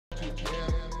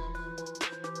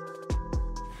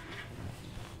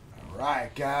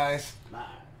right, guys.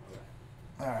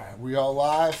 All right, we all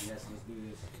live? Yes, let's do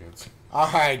this.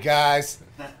 All right, guys.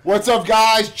 What's up,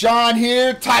 guys? John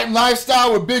here, Titan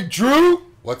Lifestyle with Big Drew.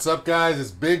 What's up, guys? It's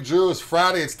Big Drew. It's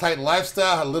Friday. It's Titan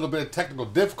Lifestyle. Had a little bit of technical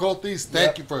difficulties.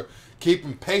 Thank you for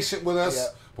keeping patient with us.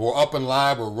 But we're up and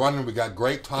live. We're running. We got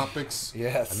great topics.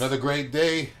 Yes. Another great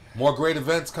day. More great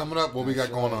events coming up. What we got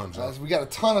going on, John? We got a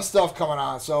ton of stuff coming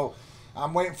on, so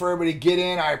I'm waiting for everybody to get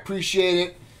in. I appreciate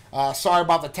it. Sorry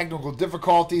about the technical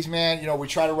difficulties, man. You know, we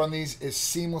try to run these as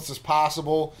seamless as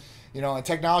possible. You know, and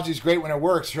technology is great when it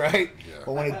works, right? Yeah.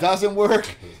 But when it doesn't work,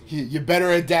 you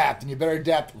better adapt, and you better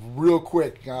adapt real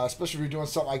quick, especially if you're doing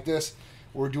something like this.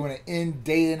 We're doing it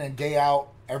day in and day out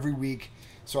every week.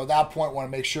 So at that point, want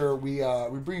to make sure we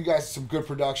bring you guys some good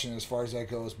production as far as that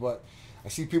goes. But I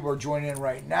see people are joining in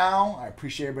right now. I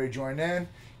appreciate everybody joining in.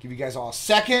 Give you guys all a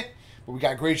second. But we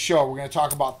got a great show. We're going to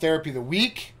talk about therapy of the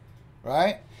week,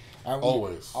 right?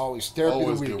 Always therapy of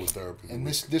the week. Good with therapy. And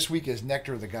this week is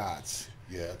Nectar of the Gods.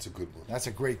 Yeah, that's a good one. That's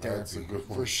a great therapy. That's a good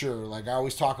one. For sure. Like, I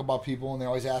always talk about people, and they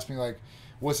always ask me, like,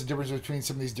 what's the difference between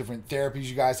some of these different therapies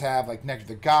you guys have, like Nectar of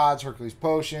the Gods, Hercules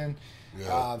Potion,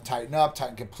 Tighten Up,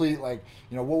 Tighten Complete. Like,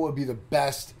 you know, what would be the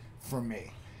best for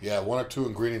me? Yeah, one or two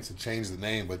ingredients to change the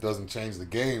name, but it doesn't change the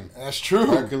game. That's true.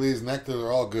 Hercules, Nectar,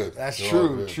 they're all good. That's they're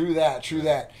true. True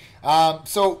that.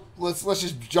 So let's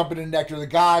just jump into Nectar of the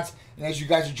Gods. And as you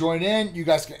guys are joining in, you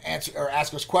guys can answer or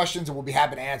ask us questions, and we'll be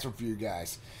happy to answer for you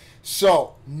guys.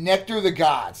 So, Nectar of the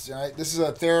Gods. All right? This is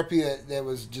a therapy that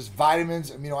was just vitamins,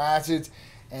 amino acids,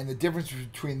 and the difference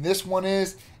between this one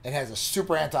is it has a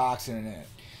super antioxidant in it.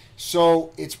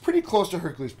 So, it's pretty close to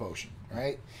Hercules Potion,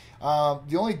 right?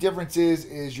 The only difference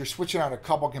is you're switching out a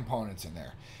couple components in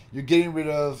there. You're getting rid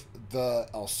of the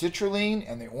L-citrulline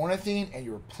and the ornithine, and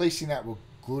you're replacing that with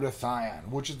glutathione,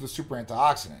 which is the super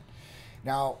antioxidant.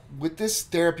 Now, what this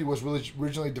therapy was really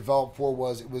originally developed for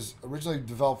was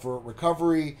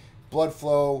recovery, blood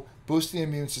flow, boosting the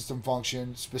immune system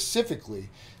function, specifically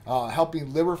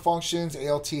helping liver functions,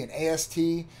 ALT and AST.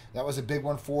 That was a big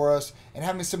one for us, and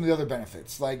having some of the other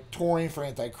benefits like taurine for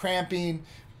anti-cramping,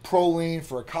 proline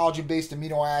for a collagen-based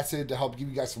amino acid to help give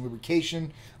you guys some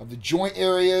lubrication of the joint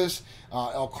areas,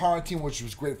 L-carnitine, which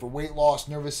was great for weight loss,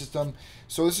 nervous system.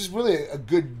 So this is really a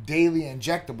good daily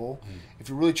injectable if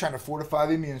you're really trying to fortify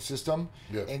the immune system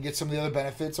and get some of the other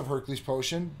benefits of Hercules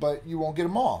Potion, but you won't get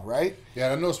them all, right? Yeah,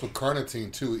 and I noticed with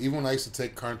carnitine too, even when I used to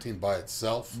take carnitine by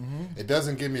itself, it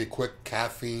doesn't give me a quick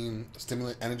caffeine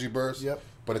stimulant energy burst,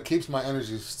 but it keeps my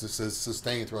energy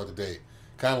sustained throughout the day.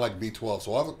 Kind of like B12.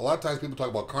 So a lot of times people talk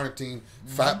about carnitine,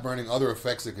 fat burning, other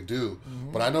effects it could do.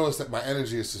 But I noticed that my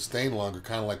energy is sustained longer,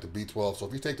 kind of like the B12. So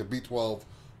if you take the B12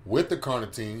 with the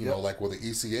carnitine, you know, like with an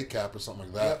ECA cap or something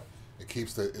like that, it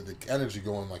keeps the energy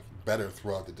going like better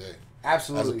throughout the day.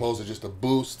 Absolutely. As opposed to just a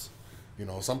boost. You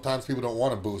know, sometimes people don't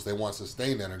want a boost. They want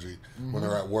sustained energy when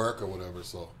they're at work or whatever.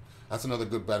 So that's another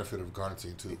good benefit of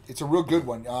carnitine too. It's a real good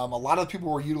one. A lot of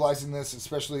people were utilizing this,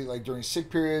 especially like during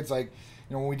sick periods, like,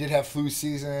 you know, when we did have flu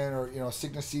season or, you know,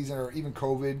 sickness season or even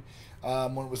COVID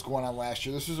when it was going on last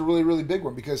year. This was a really, really big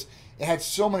one because it had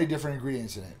so many different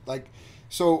ingredients in it. Like,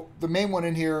 so the main one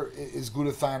in here is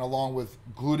glutathione along with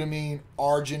glutamine,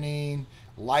 arginine,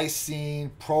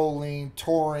 lysine, proline,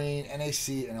 taurine,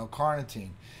 NAC, and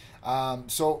L-carnitine.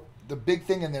 So the big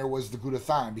thing in there was the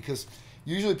glutathione because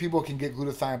usually people can get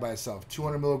glutathione by itself,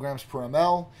 200 milligrams per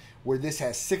ml, where this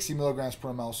has 60 milligrams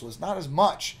per ml, so it's not as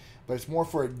much, but it's more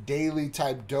for a daily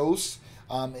type dose,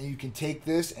 and you can take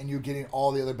this and you're getting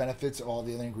all the other benefits of all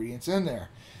the other ingredients in there.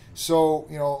 So,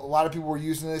 you know, a lot of people were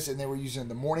using this, and they were using it in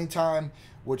the morning time,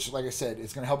 which, like I said,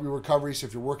 it's going to help your recovery. So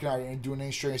if you're working out and doing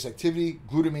any strenuous activity,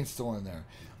 glutamine's still in there.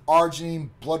 Arginine,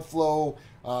 blood flow,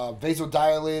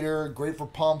 vasodilator, great for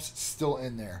pumps, still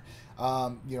in there.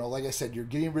 You know, like I said, you're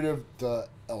getting rid of the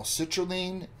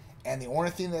L-citrulline and the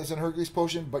ornithine that's in Hercules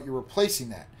Potion, but you're replacing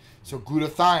that. So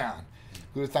glutathione.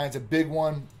 Glutathione's a big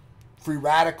one. Free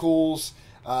radicals,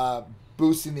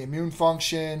 boosting the immune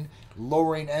function,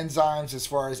 lowering enzymes as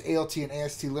far as ALT and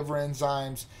AST liver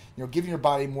enzymes, you know, giving your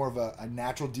body more of a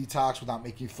natural detox without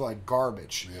making you feel like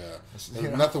garbage. Yeah.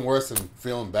 There's nothing worse than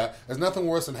feeling bad. There's nothing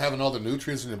worse than having all the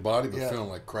nutrients in your body but feeling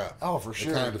like crap. Oh, for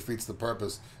sure. It kind of defeats the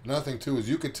purpose. Another thing, too, is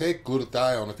you could take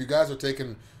glutathione. If you guys are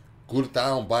taking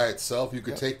glutathione by itself, you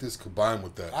could take this combined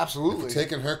with that. Absolutely. If you're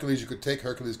taking Hercules, you could take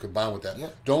Hercules combined with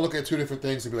that. Don't look at two different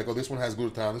things and be like, oh, this one has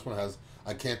glutathione, this one has...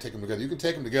 I can't take them together. You can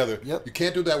take them together. You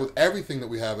can't do that with everything that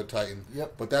we have at Titan.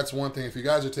 But that's one thing. If you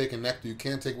guys are taking nectar, you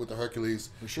can take it with the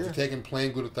Hercules. For sure. If you're taking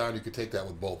plain glutathione, you could take that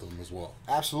with both of them as well.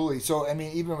 Absolutely. So, I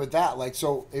mean, even with that, like,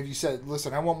 so if you said,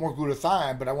 listen, I want more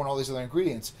glutathione, but I want all these other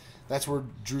ingredients, that's where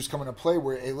Drew's coming to play,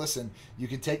 where, hey, listen, you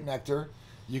can take nectar,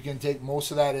 you can take most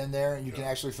of that in there, and you can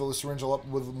actually fill the syringe up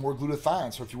with more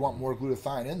glutathione. So if you want more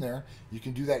glutathione in there, you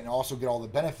can do that and also get all the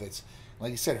benefits. Like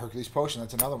you said, Hercules Potion,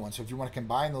 that's another one. So if you want to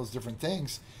combine those different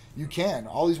things, you can.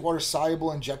 All these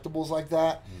water-soluble injectables like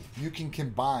that, you can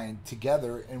combine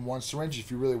together in one syringe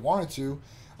if you really wanted to,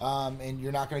 and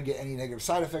you're not going to get any negative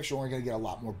side effects. You're only going to get a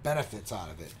lot more benefits out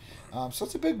of it. So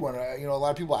it's a big one. You know, a lot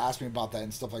of people ask me about that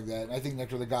and stuff like that, and I think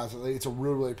Nectar of the Gods, it's a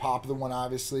really, really popular one,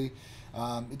 obviously.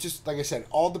 It just, like I said,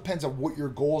 all depends on what your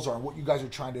goals are and what you guys are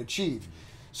trying to achieve.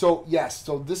 So, yes,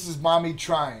 so this is Mommy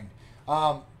Trying.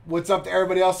 What's up to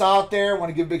everybody else out there? Want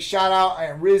to give a big shout out. I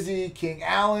am Rizzy, King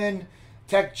Allen,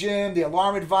 Tech Jim, the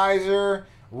Alarm Advisor,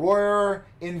 Royer,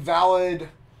 Invalid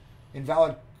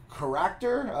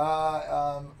Corrector.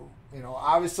 You know,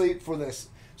 obviously for this.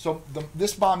 So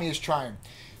this Mommy is trying.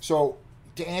 So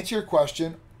to answer your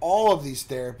question, all of these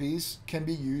therapies can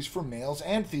be used for males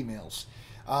and females,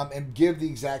 and give the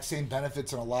exact same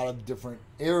benefits in a lot of different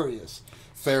areas.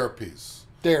 Therapies.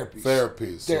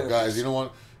 So guys, you don't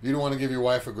want to give your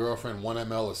wife or girlfriend 1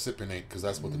 ml of Cypionate because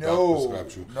that's what the doctor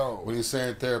prescribes you. No. When you're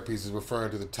saying therapies, he's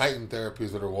referring to the Titan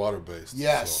therapies that are water-based.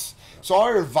 Yes. So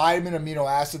all your vitamin, amino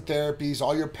acid therapies,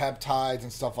 all your peptides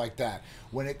and stuff like that.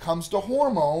 When it comes to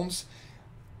hormones,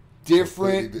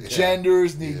 different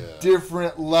genders need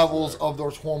different levels of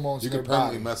those hormones. You can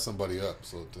permanently mess somebody up,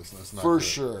 so that's not for good.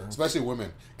 Sure. Especially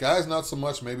women. Guys, not so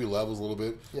much, maybe levels a little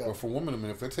bit. But for women, I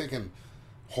mean, if they're taking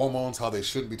hormones how they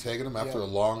shouldn't be taking them after a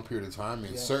long period of time, I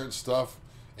mean, certain stuff,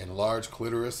 enlarged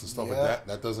clitoris and stuff like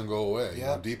that doesn't go away. You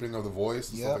know, deepening of the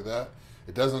voice and stuff like that,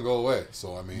 it doesn't go away.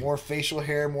 So I mean, more facial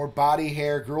hair, more body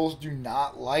hair. Girls do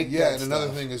not like that. And another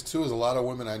thing is too is a lot of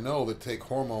women I know that take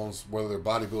hormones, whether they're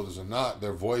bodybuilders or not,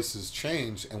 their voices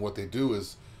change, and what they do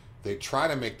is they try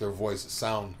to make their voice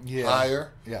sound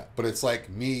higher. But it's like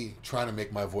me trying to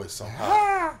make my voice sound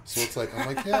high. So it's like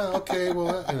I'm like, okay,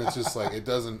 well, and it's just like it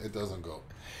doesn't go.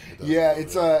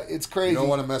 It's crazy. You don't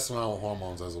want to mess around with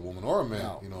hormones as a woman or a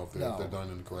man, you know, if they're done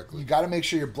incorrectly. You got to make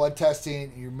sure you're blood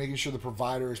testing, you're making sure the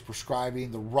provider is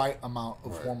prescribing the right amount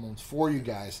of hormones for you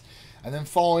guys, and then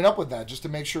following up with that just to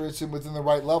make sure it's within the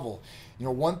right level. You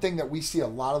know, one thing that we see a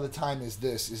lot of the time is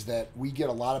that we get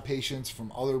a lot of patients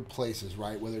from other places,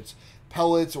 right? Whether it's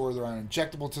pellets or they're on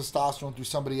injectable testosterone through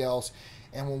somebody else,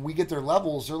 and when we get their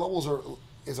levels are,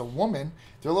 as a woman,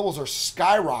 their levels are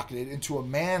skyrocketed into a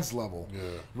man's level,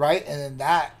 right? And then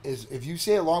that is, if you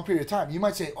say a long period of time, you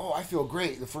might say, oh, I feel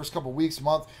great the first couple of weeks,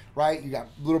 month, right? You got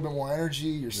a little bit more energy,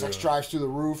 your sex drive's through the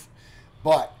roof.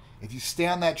 But if you stay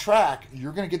on that track,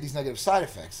 you're going to get these negative side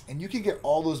effects. And you can get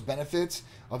all those benefits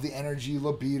of the energy,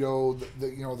 libido,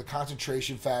 the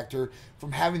concentration factor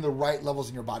from having the right levels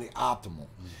in your body optimal.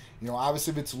 You know,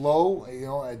 obviously if it's low, you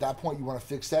know, at that point you want to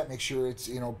fix that, make sure it's,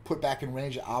 you know, put back in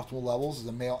range at optimal levels as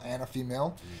a male and a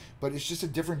female. But it's just a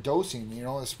different dosing, you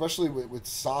know, especially with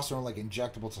testosterone, like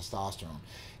injectable testosterone.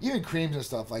 Even creams and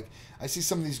stuff. Like, I see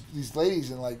some of these ladies,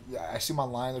 and like, I see them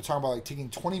online, they're talking about like taking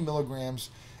 20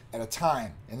 milligrams at a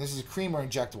time. And this is a cream or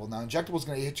injectable. Now, injectable is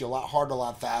going to hit you a lot harder, a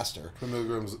lot faster. 20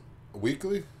 milligrams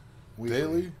weekly?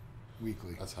 Daily?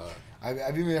 Weekly. That's high.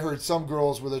 I've even heard some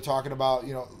girls where they're talking about,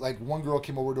 you know, like one girl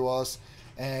came over to us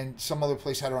and some other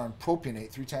place had her on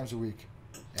propionate 3 times a week.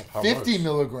 At 50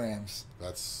 milligrams.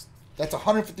 That's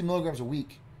 150 milligrams a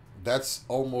week. That's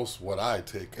almost what I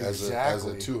take as a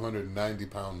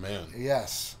 290-pound man.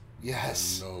 Yes.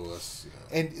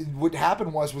 And what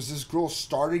happened was this girl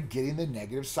started getting the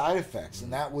negative side effects,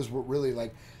 and that was what really,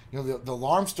 like, you know, the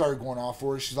alarm started going off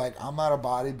for her. She's like, I'm not a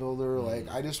bodybuilder.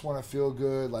 Like, I just want to feel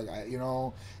good. Like,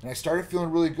 and I started feeling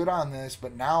really good on this,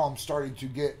 but now I'm starting to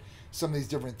get some of these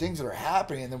different things that are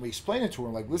happening. And then we explain it to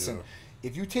her, like, listen,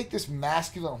 if you take this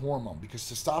masculine hormone, because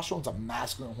testosterone's a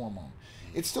masculine hormone,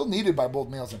 it's still needed by both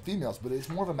males and females, but it's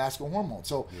more of a masculine hormone.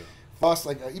 So plus,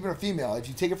 like, even a female, if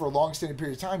you take it for a long extended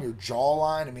period of time, your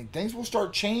jawline, I mean, things will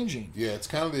start changing. Yeah, it's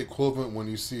kind of the equivalent when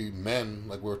you see men,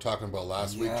 like we were talking about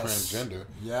last week, transgender.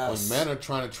 When men are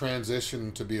trying to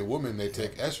transition to be a woman, they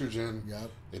take estrogen.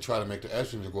 They try to make the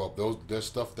estrogen go up. There's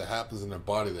stuff that happens in their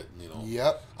body that, you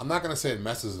know. I'm not going to say it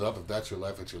messes it up. If that's your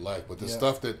life, it's your life. But there's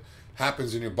stuff that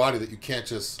happens in your body that you can't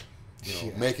just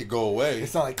make it go away.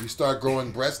 It's not like you start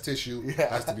growing breast tissue,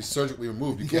 has to be surgically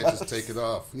removed. You can't just take it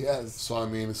off. Yes. So I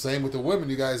mean, the same with the women.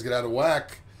 You guys get out of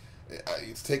whack.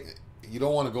 You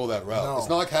don't want to go that route. No. It's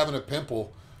not like having a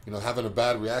pimple. Having a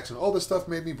bad reaction. Oh, this stuff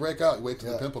made me break out. You wait till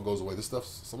the pimple goes away. Some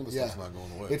of the stuff's not going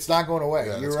away. It's not going away.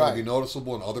 Yeah, You're it's right. going to be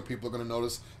noticeable, and other people are going to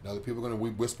notice, and other people are going to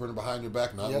be whispering behind your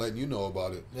back, not letting you know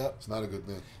about it. Yep. It's not a good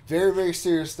thing. Very, very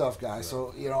serious stuff, guys.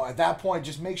 So, at that point,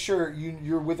 just make sure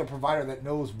you're with a provider that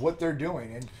knows what they're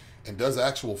doing. And does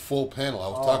actual full panel. I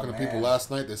was talking to people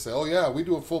last night. They say, oh, yeah, we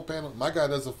do a full panel. My guy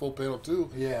does a full panel, too.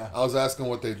 Yeah. I was asking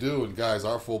what they do, and guys,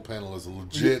 our full panel is a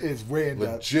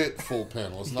legit full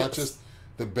panel. It's not just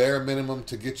the bare minimum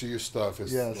to get you your stuff.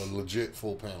 It's a legit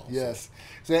full panel. Yes.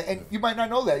 So, and you might not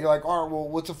know that. You're like, all right, well,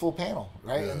 what's a full panel,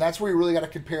 right? Yeah. And that's where you really got to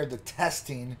compare the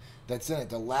testing that's in it,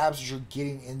 the labs that you're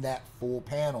getting in that full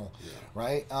panel,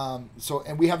 right?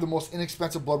 And we have the most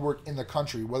inexpensive blood work in the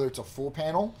country, whether it's a full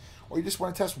panel or you just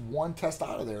want to test one test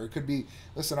out of there. It could be,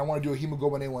 listen, I want to do a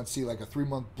hemoglobin A1C, like a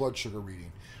 3-month blood sugar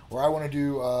reading. Or I want to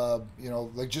do,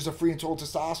 like just a free and total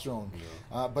testosterone.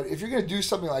 Yeah. But if you're going to do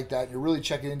something like that, and you're really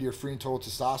checking into your free and total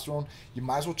testosterone, you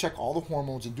might as well check all the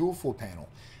hormones and do a full panel.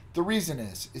 The reason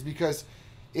is because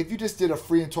if you just did a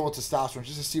free and total testosterone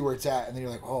just to see where it's at, and then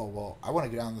you're like, oh, well, I want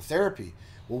to get on the therapy.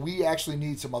 Well, we actually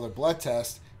need some other blood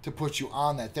tests to put you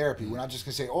on that therapy. We're not just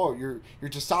going to say, oh, your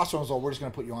testosterone is low, we're just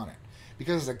going to put you on it.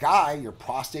 Because as a guy, your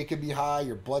prostate could be high,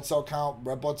 your blood cell count,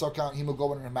 red blood cell count,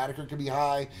 hemoglobin and hematocrit could be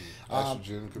high.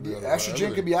 Estrogen could be out of whack.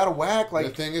 Estrogen could be out of whack. Like,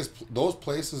 the thing is, those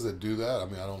places that do that, I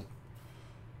mean,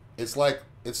 it's like,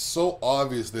 it's so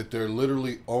obvious that they're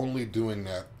literally only doing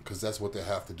that because that's what they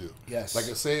have to do. Yes. Like,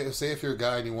 say if you're a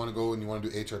guy and you want to go and you want to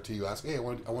do HRT, you ask, hey, I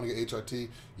want to get HRT.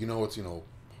 It's,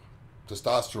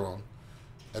 testosterone.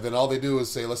 And then all they do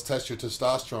is say, let's test your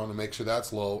testosterone and make sure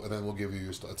that's low, and then we'll give you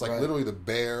your stuff. It's like literally the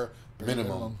bare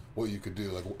minimum what you could do.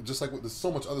 Like, just like there's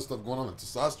so much other stuff going on with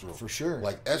testosterone. For sure.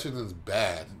 Like, estrogen's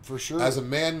bad. For sure. As a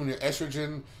man, when your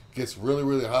estrogen gets really,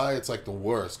 really high, it's like the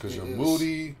worst because you're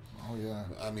moody. Oh, yeah.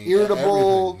 I mean,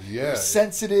 irritable, you're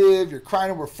sensitive, you're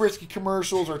crying over Frisky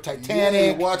commercials or Titanic. Yeah,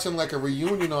 you're watching like a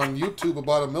reunion on YouTube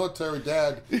about a military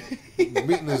dad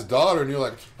meeting his daughter, and you're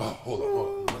like, oh,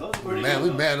 hold on. Man, we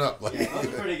man up. Like, those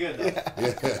are pretty good,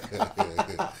 though.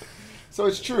 Yeah. So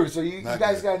it's true. So you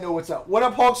guys got to know what's up. What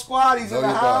up, Hulk Squad? He's in the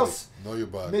house. Know your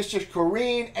body. Mr.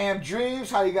 Corrine, Am Dreams.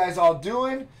 How you guys all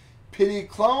doing? Pity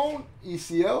Clone,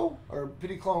 ECO, or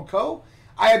Pity Clone Co.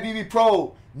 IFBB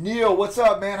Pro, Neil, what's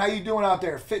up, man? How you doing out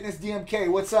there? Fitness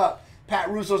DMK, what's up? Pat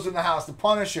Russo's in the house. The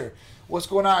Punisher. What's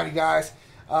going on, you guys?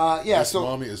 This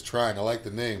mommy is trying. I like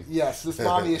the name. Yes, this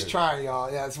mommy is trying,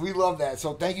 y'all. Yes, we love that.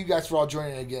 So thank you guys for all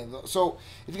joining again. So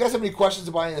if you guys have any questions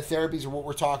about any of the therapies or what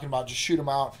we're talking about, just shoot them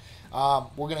out.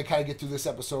 We're going to kind of get through this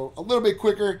episode a little bit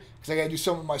quicker because I got to do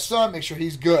something with my son, make sure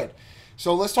he's good.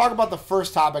 So let's talk about the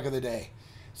first topic of the day.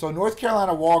 So North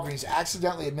Carolina Walgreens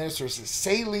accidentally administers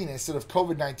saline instead of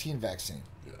COVID-19 vaccine.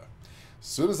 Yeah. As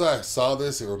soon as I saw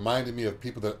this, it reminded me of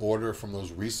people that order from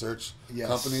those research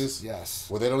companies. Yes.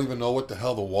 Where they don't even know what the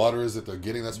hell the water is that they're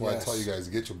getting. That's why I tell you guys,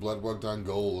 get your blood work done,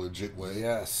 go a legit way.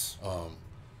 Yes.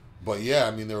 But yeah,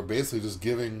 I mean, they were basically just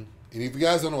giving, and if you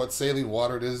guys don't know what saline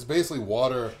water it is, it's basically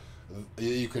water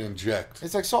you can inject.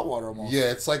 It's like salt water almost.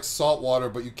 Yeah, it's like salt water,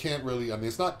 but you can't really, I mean,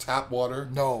 it's not tap water.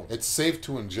 No. It's safe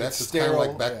to inject. It's sterile,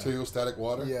 kind of like bacteriostatic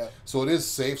water. Yeah. So it is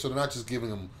safe, so they're not just giving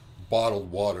them bottled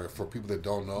water for people that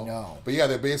don't know. No. But yeah,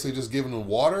 they're basically just giving them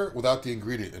water without the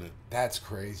ingredient in it. That's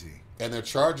crazy. And they're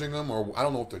charging them, or I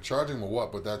don't know if they're charging them or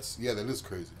what, but that is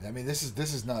crazy. I mean, this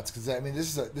is nuts because I mean,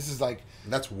 this is like.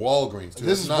 And that's Walgreens too.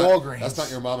 This is Walgreens. That's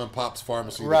not your mom and pop's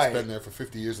pharmacy that's been there for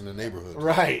 50 years in the neighborhood.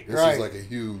 Right. This is like a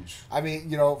huge. I mean,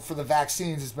 for the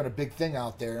vaccines, it's been a big thing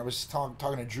out there. I was just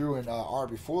talking to Drew and Art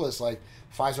before this. Like,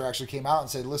 Pfizer actually came out and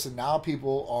said, "Listen, now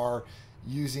people are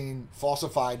using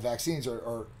falsified vaccines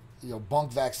or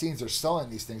bunk vaccines. They're selling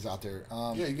these things out there."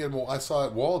 Yeah, you get them. I saw it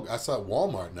at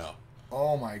Walmart now.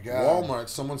 Oh my God! Walmart.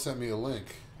 Someone sent me a link.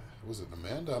 Was it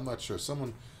Amanda? I'm not sure.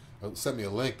 Someone sent me a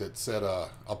link that said,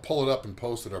 "I'll pull it up and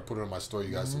post it, or put it on my story.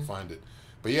 You guys can find it."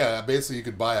 But yeah, basically you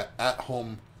could buy an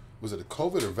at-home. Was it a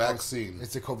COVID or vaccine?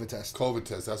 It's a COVID test. COVID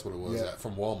test. That's what it was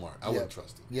from Walmart. I wouldn't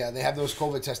trust it. Yeah, they have those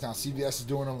COVID tests now. CVS is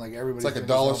doing them. Like everybody. It's like a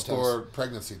dollar store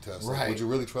pregnancy test. Right. Like, would you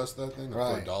really trust that thing for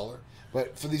 $1?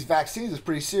 But for these vaccines, it's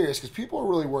pretty serious because people are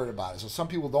really worried about it. So some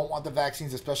people don't want the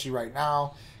vaccines, especially right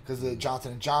now, because of the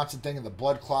Johnson & Johnson thing and the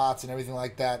blood clots and everything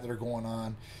like that are going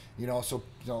on. So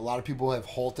a lot of people have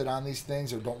halted on these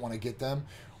things or don't want to get them.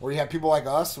 Or you have people like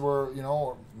us where,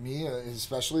 me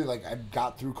especially, like I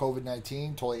got through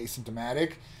COVID-19, totally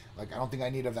asymptomatic. Like I don't think I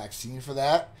need a vaccine for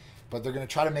that. but they're going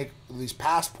to try to make these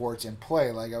passports in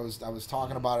play. Like I was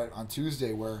talking about it on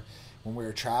Tuesday, where when we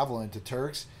were traveling to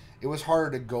Turks, it was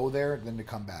harder to go there than to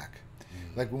come back.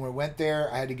 Like when we went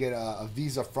there, I had to get a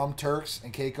visa from Turks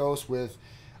and Caicos with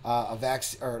a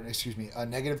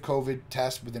negative COVID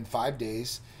test within 5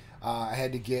 days. I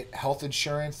had to get health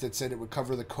insurance that said it would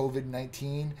cover the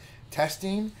COVID-19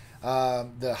 testing,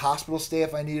 the hospital stay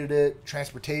if I needed it,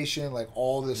 transportation, like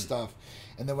all this stuff.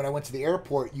 And then when I went to the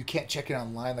airport, you can't check it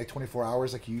online like 24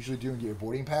 hours like you usually do and get your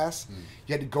boarding pass.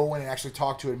 You had to go in and actually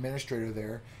talk to an administrator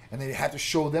there, and then you had to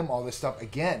show them all this stuff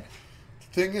again.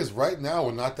 Thing is, right now,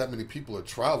 when not that many people are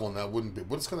traveling, that wouldn't be.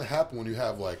 What's going to happen when you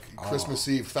have like Christmas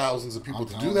Eve, thousands of people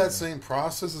to do that same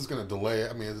process is going to delay.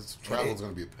 I mean, travel is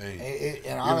going to be a pain. And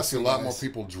you're going to see a lot more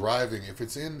people driving if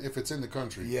it's in the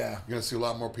country. Yeah, you're going to see a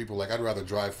lot more people. Like, I'd rather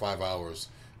drive 5 hours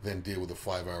than deal with a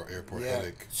 5-hour airport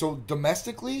headache. So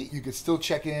domestically, you could still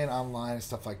check in online and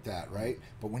stuff like that, right?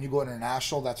 But when you go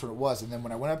international, that's what it was. And then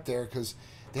when I went up there, because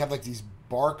they have like these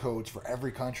barcodes for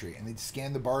every country, and they'd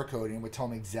scan the barcode and it would tell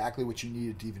them exactly what you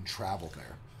needed to even travel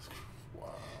there.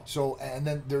 Wow. So, and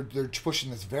then they're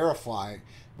pushing this Verify,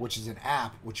 which is an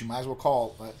app, which you might as well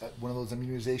call one of those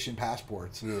immunization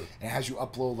passports. Yeah. And it has you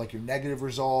upload like your negative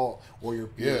result or your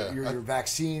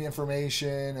vaccine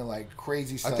information and like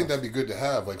crazy stuff. I think that'd be good to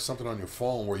have, like something on your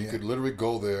phone where you could literally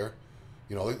go there.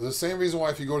 You know, the same reason why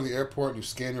if you go to the airport and you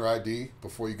scan your ID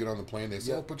before you get on the plane, they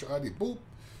say, oh, put your ID, boop.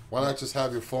 Why not just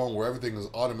have your phone where everything is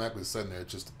automatically set in there,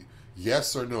 just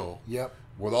yes or no,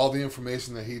 with all the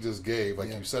information that he just gave, like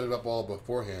you set it up all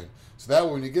beforehand. So that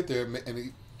way when you get there, and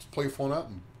you just pull your phone out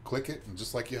and click it, and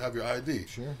just like you have your ID.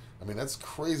 Sure. I mean, that's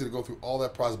crazy to go through all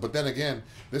that process. But then again,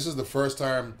 this is the first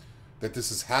time that this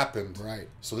has happened. Right.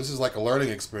 So this is like a learning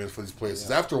experience for these places.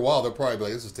 Yeah. After a while, they'll probably be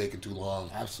like, this is taking too long.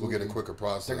 Absolutely. We'll get a quicker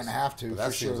process. They're going to have to. But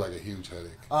that seems like a huge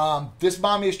headache. This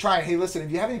mommy is trying. Hey, listen,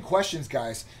 if you have any questions,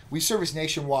 guys, we service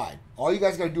nationwide. All you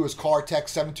guys got to do is call or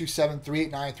text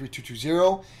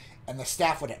 727-389-3220, and the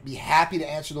staff would be happy to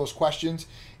answer those questions.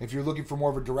 If you're looking for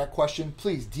more of a direct question,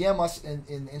 please DM us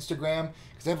in Instagram,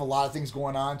 because they have a lot of things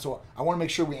going on. So I want to make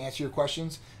sure we answer your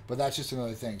questions, but that's just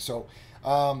another thing. So,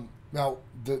 now,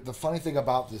 the funny thing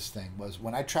about this thing was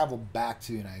when I traveled back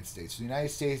to the United States, the United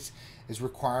States is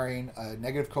requiring a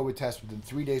negative COVID test within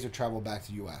 3 days of travel back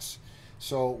to the U.S.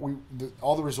 So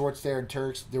all the resorts there in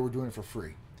Turks, they were doing it for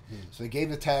free. So they gave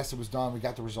the test, it was done, we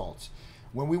got the results.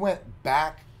 When we went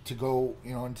back to go,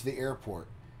 into the airport,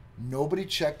 nobody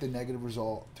checked the negative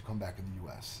result to come back in the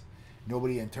U.S.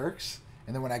 Nobody in Turks.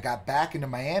 And then when I got back into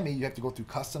Miami, you have to go through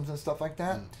customs and stuff like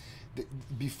that.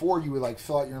 Before you would like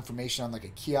fill out your information on like a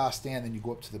kiosk stand, then you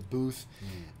go up to the booth.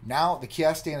 Now the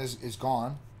kiosk stand is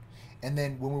gone, and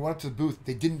then when we went up to the booth,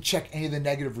 they didn't check any of the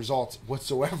negative results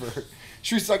whatsoever.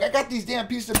 She was like, I got these damn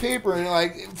pieces of paper, and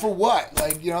like, for what?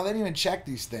 Like, they didn't even check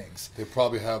these things. They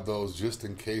probably have those just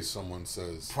in case someone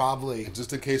says. Probably. And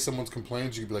just in case someone's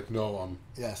complains, you could be like, no,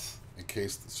 yes. In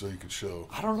case, so you could show.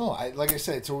 I don't know. Like I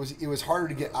said, so it was harder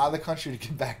to get out of the country to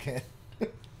get back in.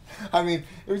 I mean,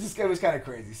 it was kind of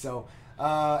crazy. So,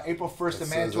 April 1st, the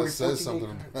mandatory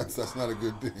 14-day... That's not a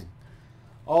good thing.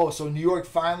 Oh, so New York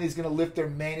finally is going to lift their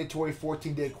mandatory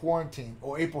 14-day quarantine.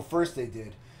 Or April 1st they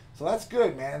did. So that's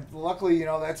good, man. Luckily,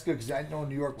 that's good, because I know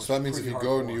New York was So that means if you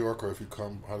go to New York or if you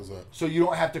come, how does that... So you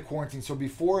don't have to quarantine. So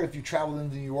before, if you traveled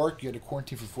into New York, you had to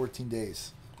quarantine for 14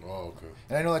 days. Oh, okay.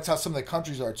 And I know that's how some of the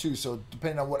countries are, too. So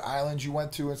depending on what islands you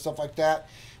went to and stuff like that,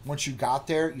 once you got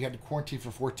there, you had to quarantine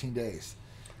for 14 days.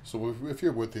 So if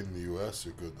you're within the U.S.,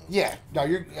 you're good though. Yeah, no,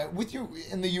 you're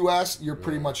in the U.S. You're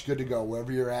pretty much good to go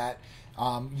wherever you're at.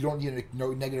 You don't need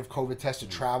a negative COVID test to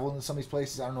travel into some of these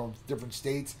places. I don't know, different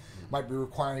states might be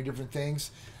requiring different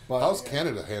things. But how's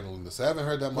Canada handling this? I haven't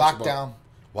heard that much about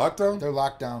lockdown. They're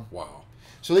locked down. Wow.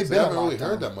 So they've been I in haven't lockdown. really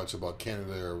heard that much about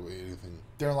Canada or anything.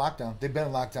 They're in lockdown. They've been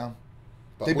in lockdown.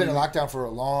 They've been in lockdown for a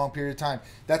long period of time.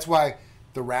 That's why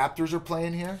the Raptors are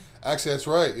playing here. Actually, that's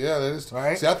right. Yeah, that is.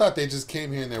 Right? See, I thought they just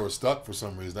came here and they were stuck for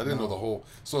some reason. I didn't know the whole...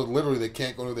 So literally they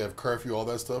can't go to... They have curfew, all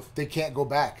that stuff? They can't go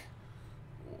back.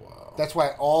 Wow. That's why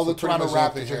all the Toronto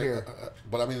Raptors are here.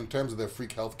 But I mean, in terms of their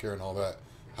freak healthcare and all that,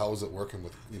 how is it working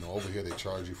with... over here they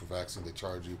charge you for vaccine, they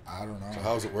charge you... I don't know. So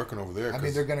how is it working over there? I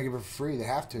mean, they're going to give it for free. They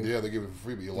have to. Yeah, they give it for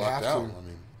free, but you're locked down. I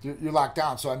mean... You're locked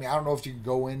down. So, I mean, I don't know if you can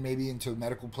go in maybe into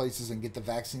medical places and get the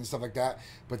vaccine and stuff like that,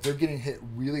 but they're getting hit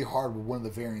really hard with one of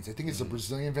the variants. I think it's the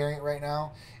Brazilian variant right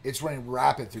now. It's running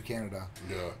rapid through Canada.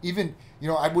 Yeah. Even,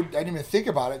 I didn't even think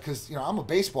about it because, I'm a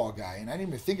baseball guy, and I didn't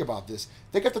even think about this.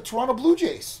 They got the Toronto Blue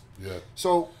Jays. Yeah.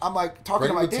 So, I'm like, talking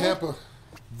to my dad. Tampa.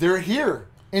 They're here.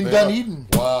 in Dunedin.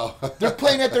 Wow. They're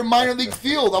playing at their minor league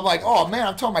field. I'm like, oh man,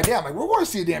 I'm telling my dad, I'm like, we're going to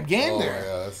see a damn game there.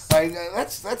 Yeah,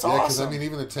 that's yeah, awesome. because I mean,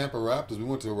 even the Tampa Raptors, we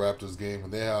went to a Raptors game,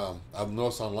 and they have, I've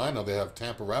noticed online now, they have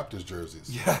Tampa Raptors jerseys.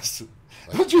 Yes.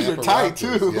 Like those jerseys are Tampa tight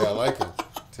Raptors. too. Yeah, I like them.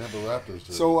 Tampa Raptors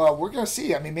jerseys. So we're going to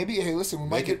see. I mean, maybe, hey, listen, we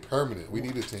might Make it permanent. We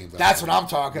need a team. That's what I'm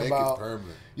talking about. Make it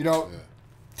permanent. You know, Yeah.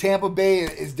 Tampa Bay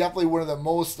is definitely one of the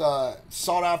most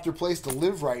sought after place to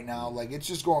live right now. Like, it's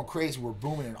just going crazy. We're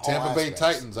booming in all Tampa Bay aspects.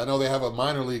 Titans. I know they have a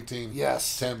minor league team.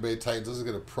 Yes. Tampa Bay Titans. Let's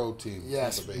get a pro team.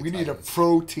 Yes, Tampa Bay we need a Titans.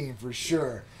 pro team for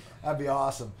sure. That'd be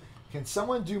awesome. Can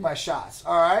someone do my shots?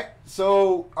 All right.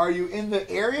 So, are you in the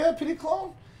area, Pity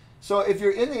Clone? So, if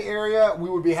you're in the area, we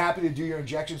would be happy to do your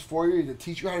injections for you, to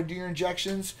teach you how to do your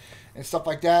injections and stuff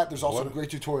like that. There's also great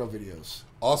tutorial videos.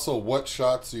 Also, what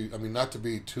shots I mean, not to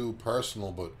be too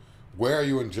personal, but where are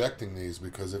you injecting these?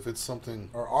 Because if it's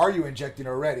something... Or are you injecting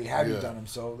already? Have you done them?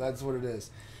 So, that's what it is.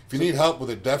 If you need help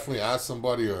with it, definitely ask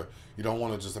somebody, or you don't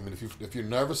want to just... I mean, if you're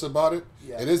nervous about it,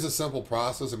 it is a simple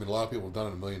process. I mean, a lot of people have done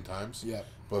it a million times. Yeah.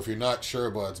 But if you're not sure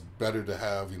about it, it's better to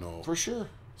have, For sure.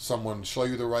 someone show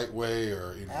you the right way,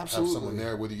 or have someone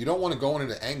there with you. You don't want to go in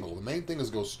at an angle. The main thing is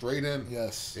go straight in.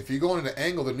 Yes. If you go in at an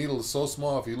angle, the needle is so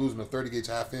small, if you're losing a 30 gauge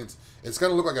half inch, it's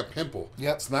going to look like a pimple.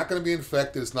 Yep. It's not going to be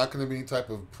infected. It's not going to be any type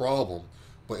of problem,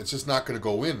 but it's just not going to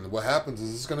go in. What happens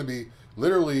is it's going to be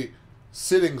literally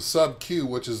sitting sub-Q,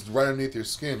 which is right underneath your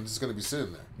skin. It's just going to be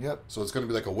sitting there. Yep. So it's going to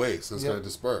be like a waste. It's going to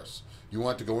disperse. You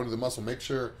want it to go into the muscle. Make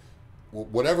sure...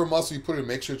 whatever muscle you put in,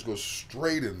 make sure it goes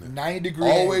straight in there. 90 degree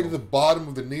all the way to angle. the bottom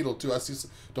of the needle too. I see.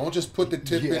 Don't just put the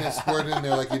tip in and squirt it in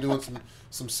there like you're doing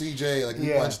some CJ. Like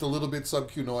you punched a little bit sub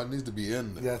Q. No, it needs to be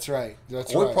in there. That's right.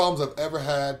 That's Only right. problems I've ever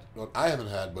had, well, I haven't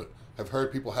had, but have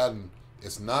heard people had.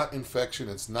 It's not infection.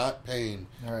 It's not pain.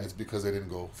 Right. It's because they didn't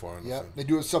go far enough. Yep, in. they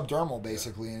do it subdermal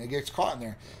basically, and it gets caught in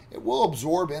there. It will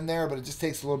absorb in there, but it just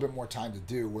takes a little bit more time to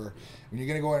do. Where when you're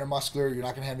going to go intermuscular, you're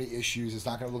not going to have any issues. It's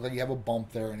not going to look like you have a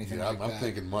bump there or anything like that. I'm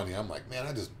thinking money. I'm like, man,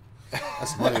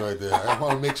 that's money right there. I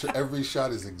want to make sure every shot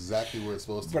is exactly where it's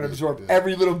supposed to be. But absorb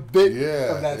every little bit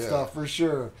of that yeah. stuff for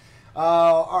sure.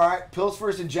 All right, pills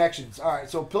first injections. All right,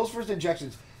 so pills first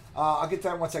injections. I'll get to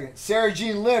that in 1 second. Sarah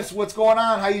Jean Lifts, what's going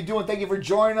on? How you doing? Thank you for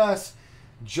joining us.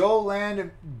 Joe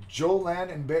Land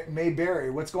and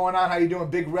Mayberry, what's going on? How you doing?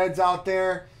 Big Reds out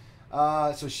there.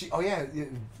 So she,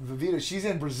 Vivita, she's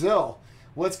in Brazil.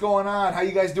 What's going on? How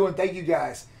you guys doing? Thank you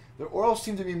guys. The orals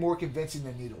seem to be more convincing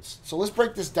than needles. So let's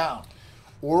break this down.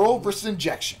 Oral versus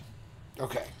injection.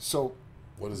 Okay, so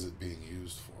what is it being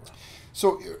used for?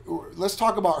 So let's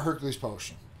talk about Hercules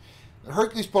Potion. The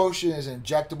Hercules Potion is an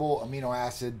injectable amino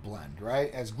acid blend, right?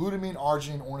 It has glutamine,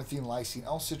 arginine, ornithine, lysine,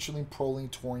 L-citrulline,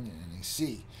 proline, taurine, and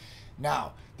NAC.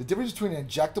 Now, the difference between an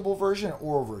injectable version and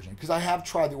oral version, because I have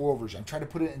tried the oral version. I'm trying to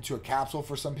put it into a capsule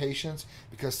for some patients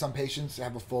because some patients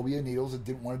have a phobia of needles and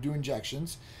didn't want to do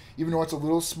injections, even though it's a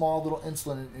little small, little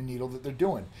insulin needle that they're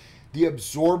doing. The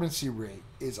absorbency rate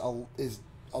is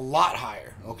a lot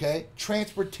higher, okay?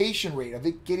 Transportation rate of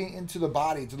it getting into the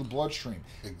body, into the bloodstream.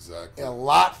 Exactly. A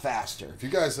lot faster. If you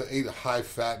guys ate a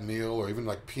high-fat meal, or even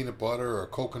like peanut butter or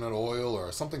coconut oil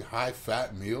or something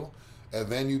high-fat meal, and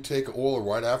then you take oil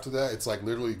right after that, it's like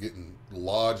literally getting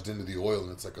lodged into the oil,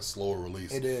 and it's like a slower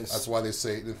release. It is. That's why they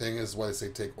say, the thing is, why they say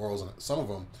take orals, some of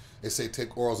them, they say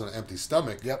take orals on an empty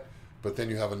stomach. Yep. But then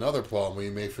you have another problem where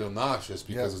you may feel nauseous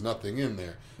because there's nothing in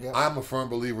there. Yep. I'm a firm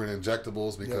believer in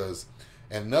injectables because...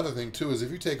 And another thing, too, is if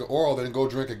you take an oral, then go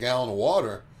drink a gallon of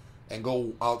water and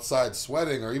go outside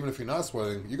sweating, or even if you're not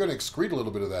sweating, you're going to excrete a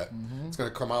little bit of that. Mm-hmm. It's going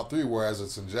to come out through you, whereas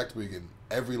it's injectable, you're getting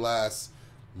every last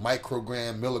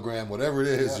microgram, milligram, whatever it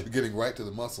is, you're getting right to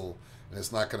the muscle, and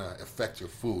it's not going to affect your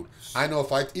food. I know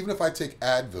even if I take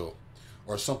Advil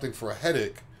or something for a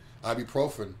headache,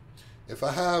 ibuprofen, if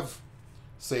I have,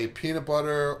 say, peanut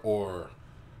butter or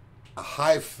a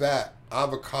high-fat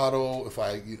avocado, if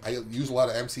I use a lot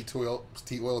of MCT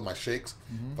oil in my shakes,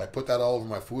 if I put that all over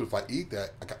my food, if I eat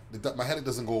that, my headache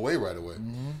doesn't go away right away.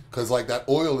 Because like that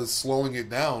oil is slowing it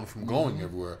down from going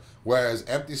everywhere. Whereas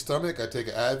empty stomach, I take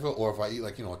an Advil, or if I eat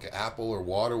like an apple or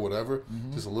water, whatever,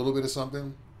 just a little bit of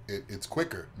something, it's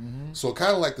quicker. So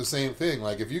kind of like the same thing.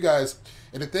 Like if you guys,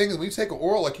 and the thing is when you take an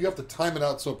oral, like you have to time it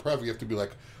out so perfect. You have to be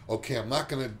like, okay, I'm not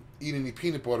going to eat any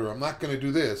peanut butter. I'm not going to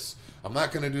do this. I'm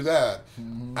not going to do that.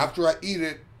 After I eat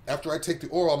it, after I take the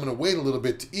oral, I'm going to wait a little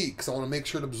bit to eat because I want to make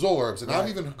sure it absorbs. And I've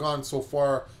even gone so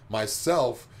far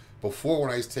myself before when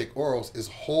I used to take orals is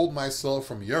hold myself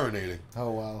from urinating.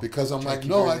 Oh, wow. Because I'm like,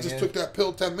 no, I just took that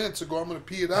pill 10 minutes ago. I'm going to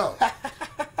pee it out.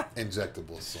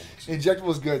 Injectable is so much.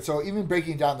 Injectable is good. So even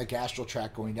breaking down the gastral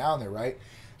tract going down there, right?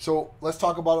 So let's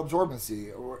talk about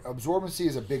absorbency. Absorbency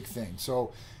is a big thing.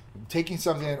 So taking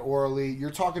something in orally,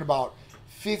 you're talking about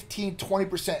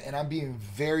 15-20%, and I'm being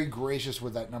very gracious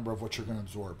with that number of what you're going to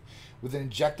absorb. With an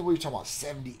injectable, you're talking about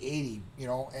 70-80, you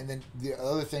know, and then the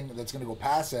other thing that's going to go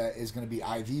past that is going to be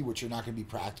IV, which you're not going to be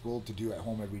practical to do at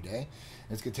home every day.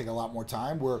 And it's going to take a lot more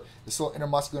time, where this little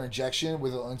intramuscular injection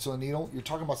with an insulin needle, you're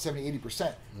talking about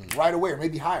 70-80% right away, or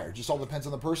maybe higher. Just all depends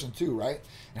on the person too, right?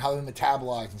 And how they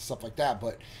metabolize and stuff like that.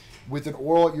 But with an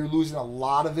oral, you're losing a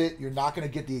lot of it. You're not going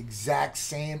to get the exact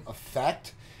same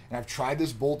effect. And I've tried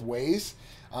this both ways.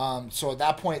 So at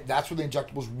that point, that's where the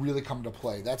injectables really come into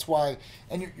play. That's why,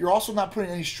 and you're also not putting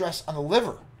any stress on the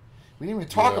liver. We didn't even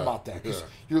talk about that, because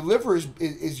your liver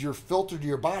is your filter to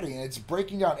your body, and it's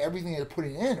breaking down everything you're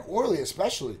putting in, orally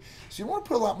especially. So you want to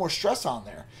put a lot more stress on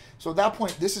there. So at that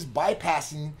point, this is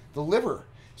bypassing the liver.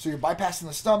 So you're bypassing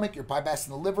the stomach, you're bypassing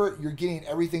the liver, you're getting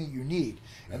everything you need.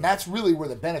 And that's really where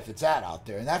the benefit's at out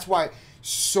there. And that's why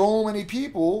so many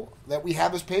people that we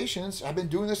have as patients have been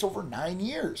doing this over 9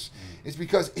 years. It's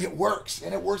because it works,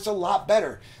 and it works a lot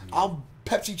better. I'll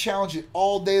Pepsi challenge it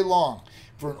all day long.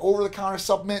 For an over-the-counter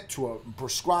supplement to a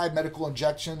prescribed medical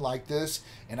injection like this,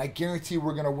 and I guarantee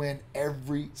we're going to win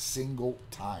every single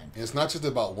time. And it's not just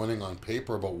about winning on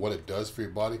paper, but what it does for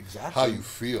your body. Exactly. How you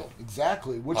feel.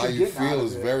 Exactly. What how you feel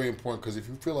is very important, because if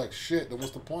you feel like shit, then what's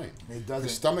the point? It doesn't. Your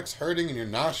stomach's hurting and you're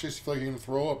nauseous, you feel like you're going to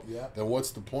throw up, Yeah. then what's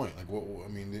the point? Like, what, I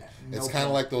mean, it's No kind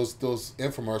of point. like those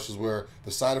infomercials where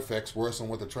the side effects worse than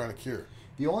what they're trying to cure.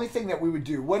 The only thing that we would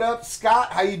do. What up,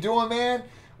 Scott? How you doing, man?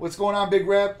 What's going on, Big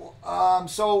Rep?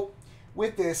 So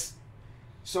with this,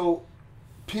 so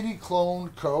Pity Clone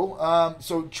Co.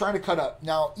 So trying to cut up.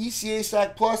 Now, ECA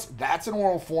Stack Plus, that's an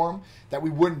oral form that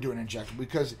we wouldn't do an injectable,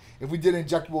 because if we did an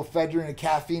injectable ephedrine and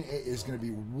caffeine, it is going to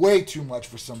be way too much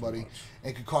for somebody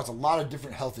and could cause a lot of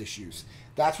different health issues.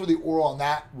 That's where the oral on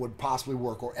that would possibly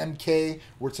work. Or MK,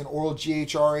 where it's an oral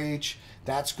GHRH,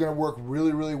 that's going to work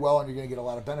really, really well, and you're going to get a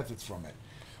lot of benefits from it.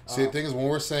 See, the thing is, when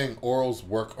we're saying orals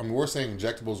work, I mean, we're saying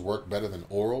injectables work better than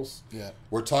orals. Yeah.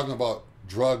 We're talking about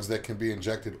drugs that can be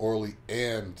injected orally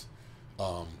and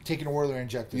Taking oral or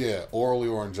injected. yeah, orally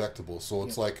or injectable. So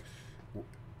it's like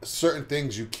certain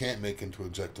things you can't make into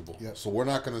injectable. Yep. So we're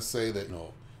not going to say that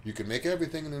no, you can make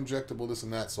everything an injectable, this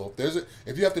and that. So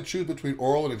if you have to choose between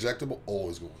oral and injectable,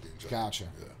 always go with the injectable. Gotcha.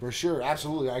 Yeah. For sure.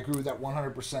 Absolutely. I agree with that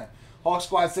 100%. Hawk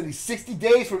Squad said he's 60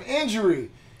 days from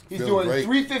injury. He's Feeling doing great.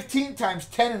 315 times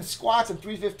 10 in squats and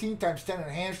 315 times 10 in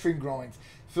hamstring growings.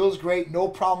 Feels great. No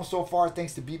problem so far,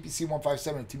 thanks to BPC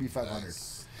 157 and TB 500.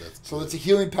 So it's a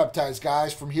healing peptides,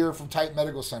 guys, from here, from Titan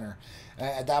Medical Center.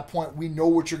 At that point, we know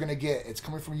what you're going to get. It's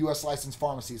coming from a U.S. licensed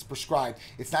pharmacy. It's prescribed.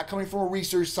 It's not coming from a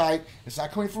research site. It's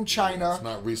not coming from China. It's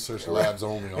not research labs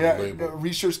only on the label.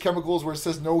 Research chemicals where it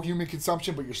says no human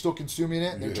consumption, but you're still consuming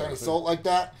it, and they're trying to sell it like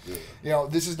that. Yeah. You know,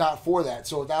 this is not for that.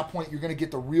 So at that point, you're going to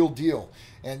get the real deal.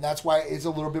 And that's why it's a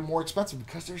little bit more expensive,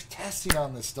 because there's testing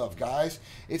on this stuff, guys.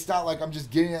 It's not like I'm just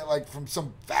getting it like from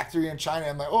some factory in China.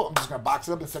 I'm like, oh, I'm just going to box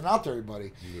it up and send it out to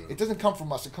everybody. Yeah. It doesn't come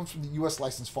from us. It comes from the U.S.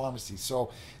 licensed pharmacy.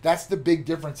 So that's the big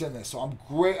difference in this. So I'm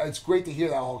great. It's great to hear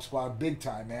that, Hulk Squad. Big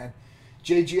time, man.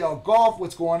 JGL Golf,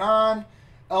 what's going on?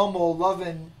 Elmo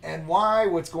Lovin' NY,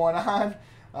 what's going on?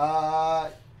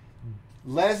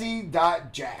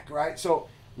 Leslie.Jack, right? So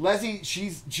Leslie,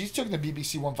 she's taking the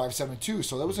BBC 157 too.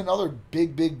 So that was another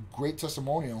big, great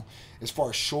testimonial as far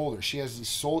as shoulder. She has these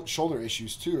shoulder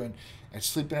issues too, and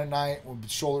sleeping at night with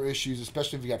shoulder issues,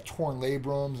 especially if you have torn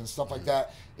labrums and stuff like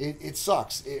that. It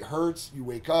sucks. It hurts. You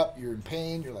wake up, you're in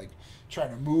pain. You're like trying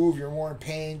to move. You're more in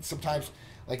pain. Sometimes,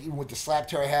 like even with the slap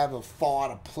tear I have, it'll fall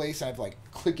out of place. I have to like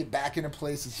click it back into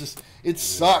place. It's just, it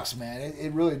sucks, man.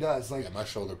 It really does. Like, yeah, my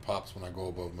shoulder pops when I go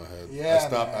above my head.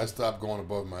 Yeah, I stopped going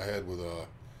above my head with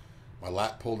my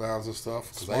lat pull downs and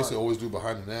stuff, because I used to always do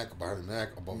behind the neck,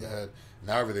 above the head.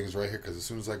 Now everything's right here, because as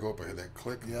soon as I go up, I hear that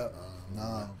click. Yeah.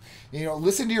 No. You know,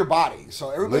 listen to your body.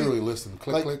 So everybody literally listen.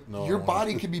 Click, click. No. Your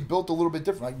body can be built a little bit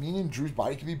different. Like me and Drew's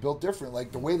body can be built different.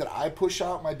 Like the way that I push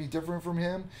out might be different from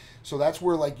him. So that's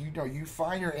where, like, you know, you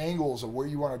find your angles of where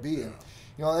you want to be. Yeah. And,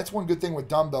 you know, that's one good thing with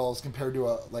dumbbells compared to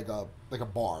a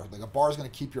bar. Like a bar is going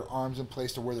to keep your arms in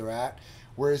place to where they're at.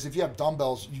 Whereas if you have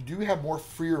dumbbells, you do have more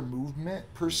freer movement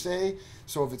per se.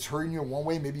 So if it's hurting you in one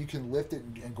way, maybe you can lift it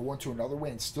and go into another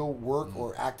way and still work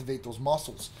or activate those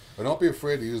muscles. But don't be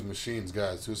afraid to use machines,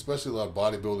 guys, too. Especially a lot of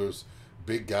bodybuilders,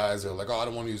 big guys, they're like, oh, I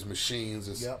don't want to use machines.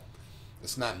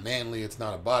 It's not manly. It's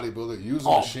not a bodybuilder. Use a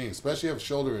machine, especially if you have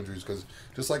shoulder injuries, because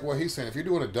just like what he's saying, if you're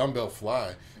doing a dumbbell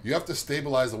fly, you have to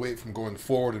stabilize the weight from going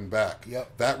forward and back.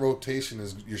 Yep. That rotation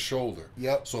is your shoulder.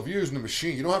 Yep. So if you're using a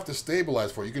machine, you don't have to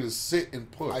stabilize for it. You can just sit and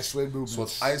push. Isolated movements. So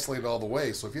it's isolated all the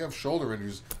way. So if you have shoulder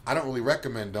injuries, I don't really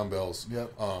recommend dumbbells.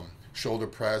 Yep. shoulder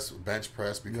press, bench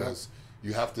press, because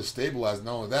you have to stabilize.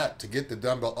 Not only that, to get the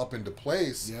dumbbell up into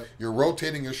place, you're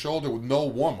rotating your shoulder with no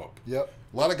warm-up. A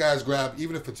lot of guys grab,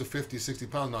 even if it's a 50, 60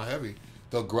 pounds, not heavy,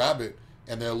 they'll grab it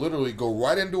and they'll literally go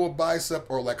right into a bicep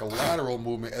or like a lateral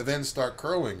movement and then start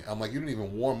curling. I'm like, you didn't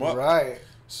even warm up.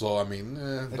 So, I mean,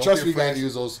 don't be afraid to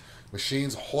use those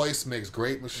machines. Hoist makes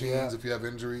great machines if you have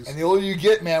injuries. And the older you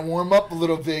get, man, warm up a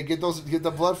little bit. Get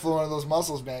the blood flowing in those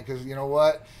muscles, man, because you know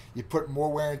what? You put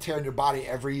more wear and tear in your body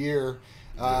every year.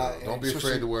 Don't be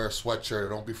afraid to wear a sweatshirt.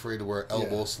 Don't be afraid to wear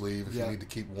elbow sleeve if you need to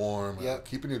keep warm.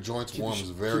 Keeping your joints warm is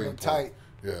very important. Tight.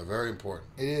 Yeah, very important.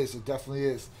 It is. It definitely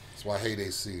is. That's why I hate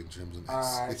AC in gyms and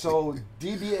all right. So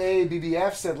DBA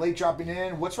BBF said late dropping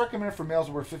in. What's recommended for males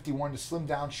over 51 to slim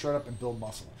down, shred up, and build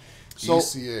muscle? So,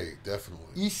 ECA, definitely.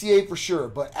 ECA for sure.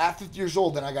 But at 50 years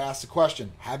old, then I got to ask the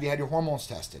question: have you had your hormones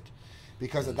tested?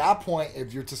 Because at that point,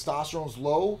 if your testosterone is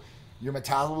low, your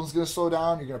metabolism is going to slow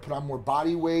down. You're going to put on more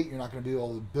body weight. You're not going to be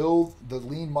able to build the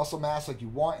lean muscle mass like you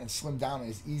want and slim down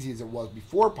as easy as it was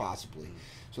before, possibly.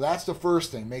 So that's the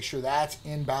first thing. Make sure that's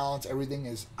in balance. Everything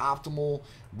is optimal,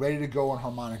 ready to go in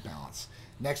harmonic balance.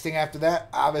 Next thing after that,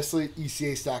 obviously,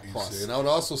 ECA Stack Plus. And I would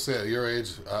also say at your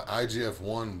age,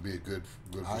 IGF-1 would be a good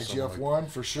for IGF-1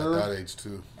 for sure. At that age,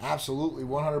 too. Absolutely,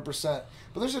 100%.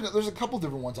 But there's a couple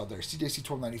different ones out there. CJC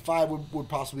 1295 would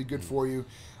possibly be good for you.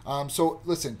 So,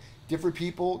 listen, different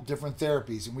people, different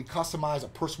therapies. And we customize a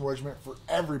personal regimen for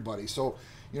everybody. So,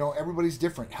 you know, everybody's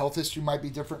different. Health history might be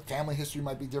different. Family history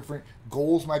might be different.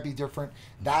 Goals might be different.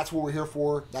 That's what we're here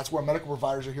for. That's what medical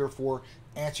providers are here for.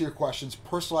 Answer your questions.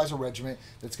 Personalize a regimen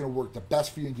that's going to work the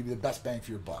best for you and give you the best bang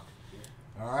for your buck.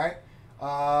 All right?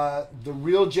 The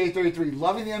real J33.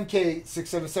 Loving the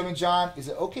MK677, John. Is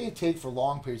it okay to take for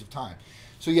long periods of time?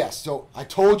 So, yes. So, I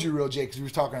told you, Real J, because we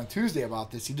were talking on Tuesday about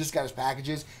this. He just got his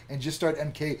packages and just started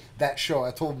MK that show.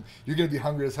 I told him, you're going to be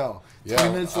hungry as hell. 20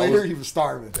 minutes later, he was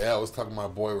starving. Yeah, I was talking to my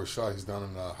boy, Rashad. He's down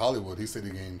in Hollywood. He said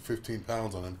he gained 15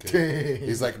 pounds on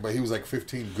MK. But he was like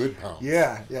 15 good pounds.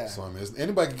 Yeah. So, I mean,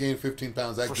 anybody can gain 15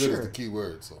 pounds. That for good is the key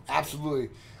word. So.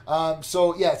 Absolutely.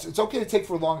 So, yes, it's okay to take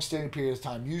for a long standing period of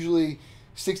time. Usually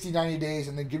 60, 90 days,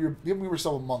 and then give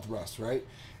yourself a month rest, right?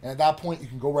 And at that point, you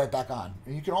can go right back on.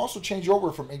 And you can also change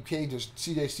over from MK to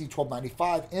CJC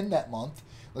 1295 in that month.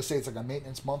 Let's say it's like a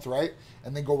maintenance month, right?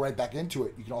 And then go right back into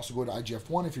it. You can also go to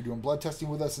IGF-1 if you're doing blood testing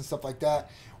with us and stuff like that,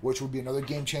 which would be another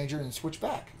game changer, and switch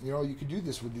back. You know, you can do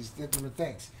this with these different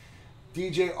things.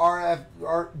 DJSR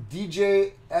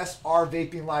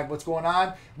Vaping Live, what's going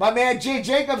on? My man Jay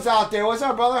Jacobs out there. What's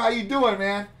up, brother? How you doing,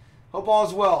 man? Hope all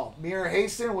is well. Mir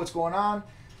Haston, what's going on?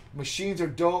 Machines are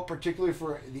dope, particularly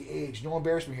for the age. No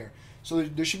embarrassment here. So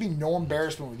there should be no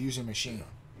embarrassment with using a machine.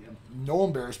 No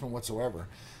embarrassment whatsoever.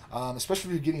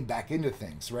 Especially if you're getting back into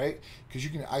things, right? Because you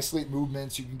can isolate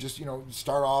movements. You can just,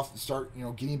 start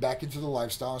getting back into the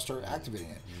lifestyle and start activating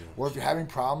it. Or if you're having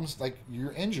problems, like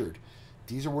you're injured,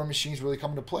 these are where machines really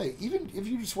come into play. Even if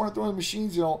you just want to throw in the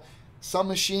machines, some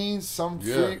machines, some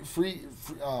free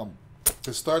if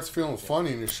it starts feeling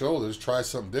funny in your shoulders, try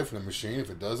something different. A machine,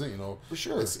 if it doesn't, for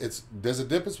sure. There's a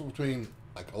difference between,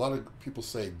 like a lot of people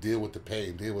say, deal with the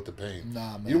pain.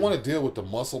 Nah, man. You don't want to deal with the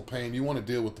muscle pain. You want to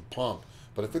deal with the pump.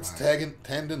 But if it's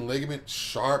tendon, ligament,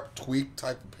 sharp, tweak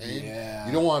type of pain,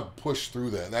 you don't want to push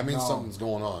through that. That means something's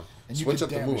going on. And switch up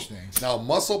the move. Things. Now,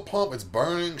 muscle pump, it's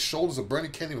burning, shoulders are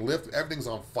burning, can't even lift, everything's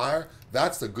on fire.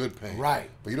 That's the good pain. Right.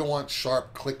 But you don't want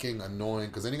sharp, clicking, annoying,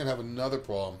 because then you're going to have another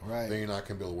problem. Right. Then you're not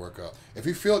going to be able to work out. If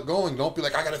you feel it going, don't be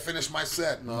like, I got to finish my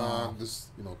set. No. Just,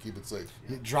 keep it safe.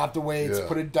 You drop the weights,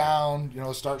 put it down,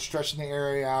 start stretching the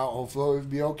area out. Hopefully it'll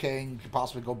be okay, and you could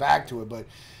possibly go back to it. But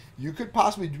you could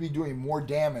possibly be doing more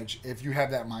damage if you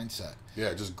have that mindset.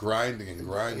 Yeah, just grinding and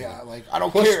grinding. Yeah, like, I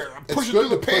don't care. I'm pushing through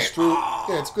the pain.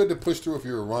 Yeah, it's good to push through if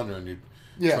you're a runner and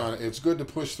it's good to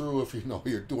push through if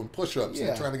you're doing push-ups and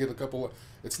you're trying to get a couple of...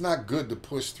 It's not good to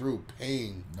push through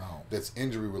pain that's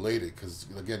injury-related because,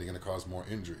 again, you're going to cause more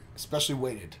injury. Especially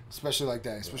weighted. Especially like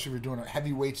that. Especially if you're doing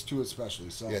heavy weights, too, especially.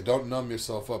 So. Yeah, don't numb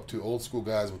yourself up, too. Old school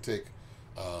guys would take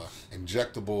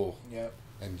injectable...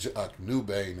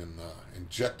 Nubane and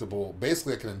injectable,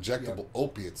 basically like an injectable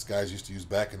opiates guys used to use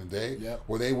back in the day,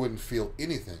 where they wouldn't feel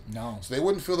anything. No. So they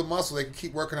wouldn't feel the muscle. They could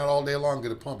keep working out all day long,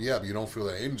 get a pump. Yeah, but you don't feel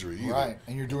that injury either. Right,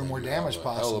 and you're doing more damage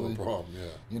possibly. Hell of a problem,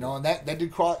 and that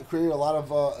did create a lot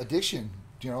of addiction,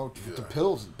 to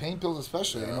pills, pain pills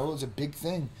especially. It was a big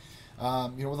thing.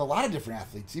 With a lot of different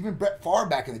athletes. Even Brett Favre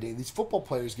back in the day, these football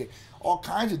players get all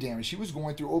kinds of damage. He was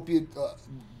going through opiate,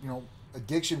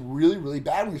 addiction really, really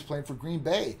bad when he was playing for Green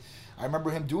Bay. I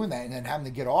remember him doing that and then having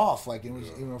to get off. Like, it was,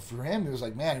 for him, it was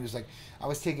like, man, he was like, I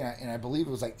was taking, and I believe it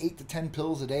was like 8 to 10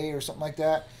 pills a day or something like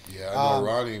that. Yeah, I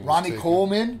know Ronnie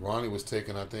Coleman. Ronnie was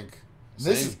taking, I think.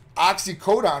 This is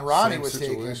oxycodone. Ronnie was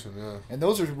taking, yeah. And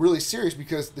those are really serious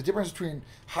because the difference between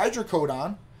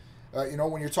hydrocodone,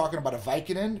 when you're talking about a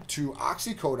Vicodin to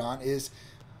oxycodone, is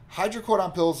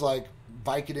hydrocodone pills like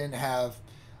Vicodin have,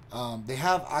 they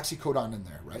have oxycodone in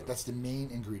there, right? That's the main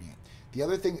ingredient. The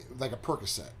other thing, like a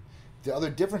Percocet. The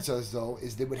other difference is, though,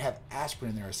 is they would have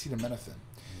aspirin in there, acetaminophen.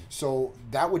 So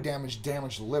that would damage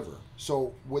the liver.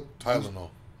 So what? Tylenol.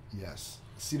 Yes.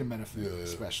 Acetaminophen,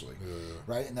 especially. Yeah.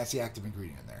 Right? And that's the active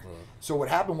ingredient in there. Right. So what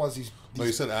happened was these No,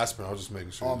 you said aspirin. I was just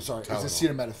making sure. Oh, I'm sorry. Tylenol. It's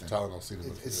acetaminophen.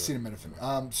 Acetaminophen. It's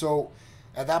acetaminophen. So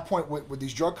at that point, what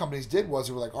these drug companies did was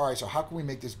they were like, all right, so how can we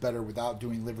make this better without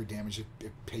doing liver damage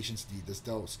if patients need this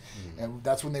dose? And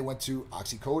that's when they went to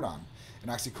oxycodone. And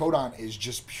oxycodone is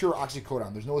just pure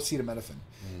oxycodone. There's no acetaminophen.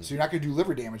 So you're not going to do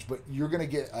liver damage, but you're going to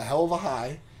get a hell of a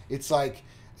high. It's like,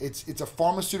 it's a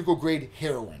pharmaceutical grade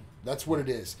heroin. That's what it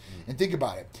is. And think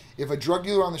about it. If a drug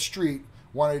dealer on the street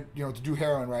wanted, to do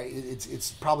heroin, right,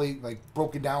 it's probably like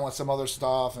broken down with some other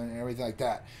stuff and everything like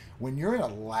that. When you're in a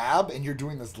lab and you're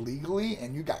doing this legally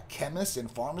and you got chemists and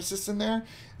pharmacists in there,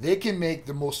 they can make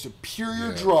the most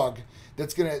superior drug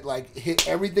that's going to like hit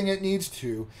everything it needs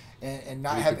to and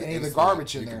not have any of the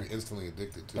garbage in there. You can be instantly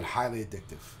addicted too. But highly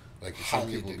addictive. Like some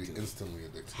people will be instantly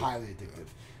addicted. Highly addictive.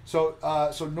 So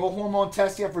no hormone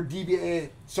test yet for DBA.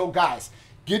 So guys,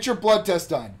 get your blood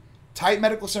test done. Tight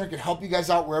Medical Center can help you guys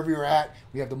out wherever you're at.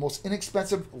 We have the most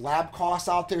inexpensive lab costs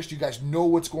out there, so you guys know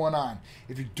what's going on.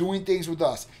 If you're doing things with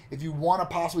us, if you want to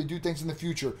possibly do things in the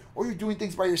future, or you're doing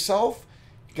things by yourself,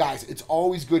 guys, it's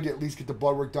always good to at least get the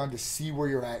blood work done to see where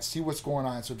you're at, see what's going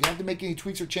on. So if you have to make any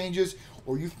tweaks or changes,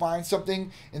 or you find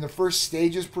something in the first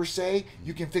stages per se,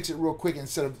 you can fix it real quick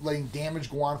instead of letting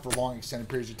damage go on for long extended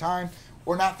periods of time,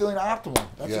 or not feeling optimal.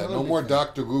 That's no more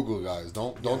Dr. Google, guys.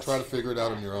 Don't try to figure it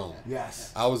out on your own.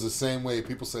 Yes. I was the same way.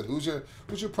 People said, "Who's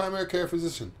your primary care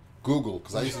physician?" Google,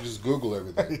 because I used to just Google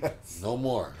everything. Yes. No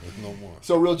more. No more.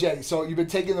 So real Jetty. So you've been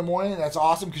taking in the morning, and that's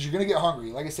awesome because you're gonna get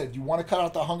hungry. Like I said, you want to cut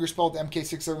out the hunger spell with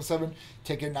MK677.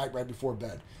 Take it at night right before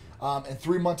bed. And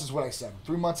 3 months is what I said.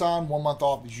 3 months on, 1 month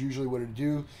off is usually what it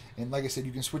do. And like I said,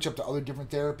 you can switch up to other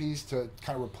different therapies to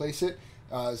kind of replace it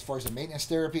as far as the maintenance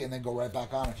therapy, and then go right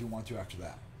back on if you want to after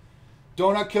that.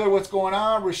 Donut Killer, what's going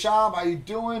on? Rashab, how you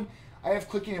doing? I have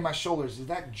clicking in my shoulders. Is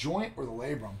that joint or the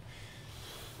labrum?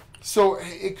 So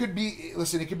it could be,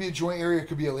 listen, it could be a joint area, it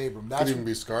could be a labrum. It could even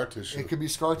be scar tissue. It could be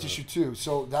scar tissue too.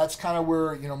 So that's kind of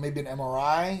where, maybe an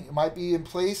MRI might be in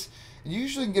place. And you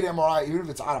usually can get an MRI, even if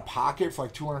it's out of pocket, for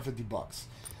like $250.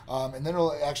 And then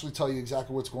it'll actually tell you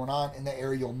exactly what's going on in that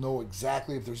area. You'll know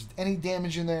exactly if there's any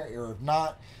damage in there or if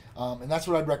not. And that's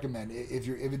what I'd recommend if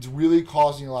it's really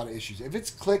causing you a lot of issues. If it's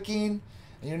clicking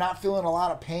and you're not feeling a lot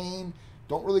of pain,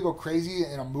 don't really go crazy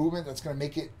in a movement that's going to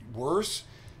make it worse.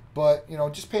 But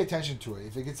just pay attention to it.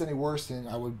 If it gets any worse, then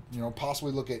I would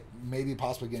possibly look at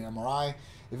possibly getting an MRI.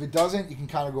 If it doesn't, you can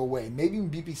kind of go away. Maybe even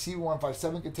BPC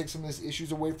 157 could take some of these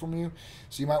issues away from you.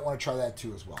 So you might want to try that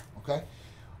too as well. Okay.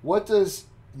 What does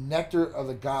Nectar of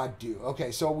the God do?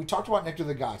 Okay, so we talked about Nectar of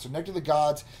the Gods. So Nectar of the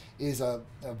Gods is a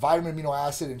vitamin, amino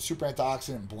acid, and super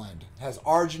antioxidant blend. It has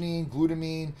arginine,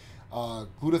 glutamine,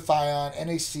 glutathione,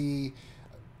 NAC,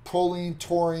 proline,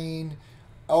 taurine,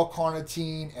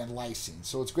 L-carnitine, and lysine.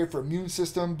 So it's great for immune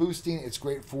system boosting. It's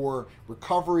great for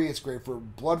recovery. It's great for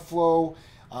blood flow.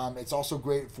 It's also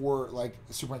great for like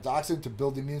super antioxidant to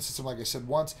build the immune system, like I said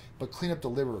once, but clean up the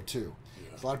liver too.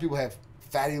 Yeah. So a lot of people have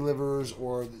fatty livers,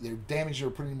 or they're damaged or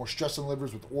putting more stress on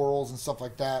livers with orals and stuff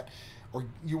like that, or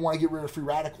you want to get rid of free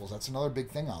radicals. That's another big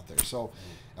thing out there. So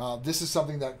this is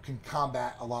something that can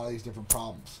combat a lot of these different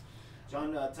problems.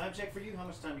 John, time check for you. How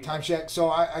much time do you have? Time have? check. So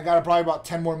I got probably about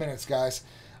 10 more minutes, guys.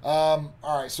 All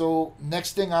right, so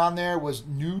next thing on there was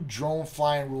new drone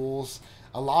flying rules,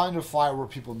 allowing to fly over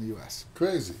people in the U.S.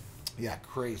 Crazy. Yeah,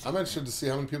 crazy. I'm interested to see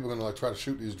how many people are going to try to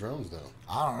shoot these drones down.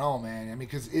 I don't know, man. I mean,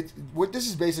 because what this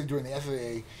is basically doing, the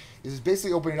FAA, is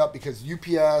basically opening it up because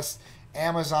UPS,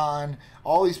 Amazon,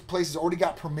 all these places already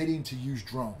got permitting to use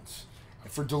drones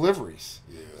for deliveries.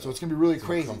 Yeah. So it's going to be really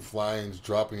crazy. Come flying, just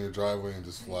drop in your driveway and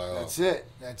just fly off.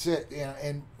 That's it.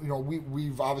 And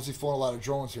we've obviously flown a lot of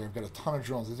drones here. I've got a ton of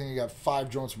drones. I think I got 5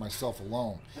 drones for myself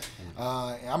alone.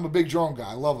 I'm a big drone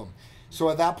guy. I love them. So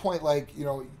at that point,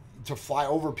 to fly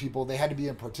over people, they had to be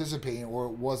in participating, or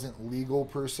it wasn't legal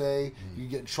per se. You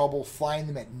get in trouble. Flying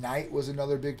them at night was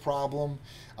another big problem.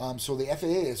 So the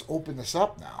FAA has opened this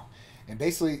up now. And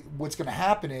basically, what's going to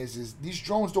happen is these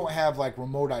drones don't have like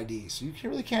remote ID, so you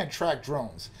really can't track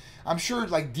drones. I'm sure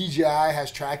like DJI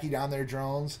has tracking on their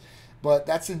drones, but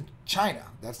that's in China.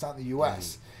 That's not in the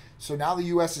U.S. So now the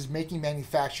U.S. is making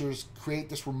manufacturers create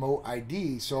this remote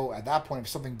ID. So at that point, if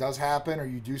something does happen or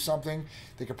you do something,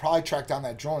 they could probably track down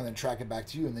that drone and then track it back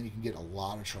to you, and then you can get a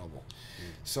lot of trouble.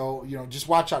 So, just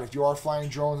watch out. If you are flying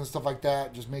drones and stuff like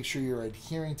that, just make sure you're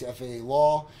adhering to FAA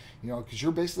law, because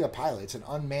you're basically a pilot. It's an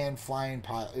unmanned flying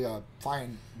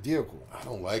vehicle. I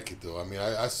don't like it, though. I mean,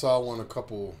 I saw one a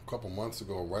couple months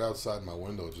ago right outside my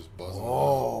window just buzzing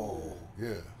around.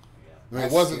 Yeah. I mean,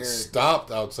 it wasn't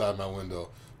stopped outside my window,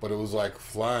 but it was like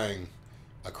flying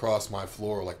across my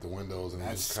floor, like the windows, and it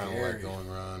was kind of like going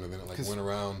around, and then it like went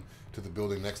around to the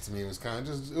building next to me. It was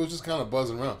just kind of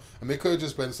buzzing around. I mean, it could have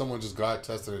just been someone just got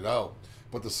tested it out,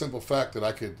 but the simple fact that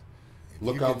I could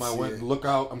look out my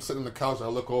window, I'm sitting on the couch, and I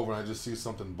look over, and I just see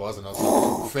something buzzing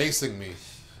outside, facing me.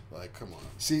 Like, come on.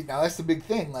 See, now that's the big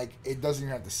thing. Like, it doesn't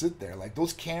even have to sit there. Like,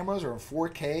 those cameras are in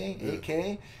 4K,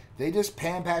 8K. They just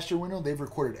pan past your window. They've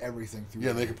recorded everything through.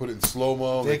 Yeah, they can put it in slow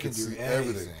mo. They can see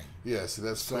everything. Yeah, see,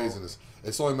 that's craziness.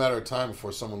 It's only a matter of time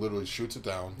before someone literally shoots it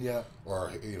down. Yeah.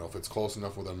 Or, if it's close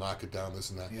enough where they'll knock it down,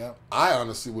 this and that. Yeah. I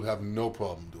honestly would have no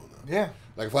problem doing that. Yeah.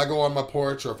 Like, if I go on my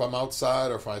porch, or if I'm outside,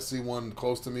 or if I see one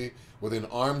close to me within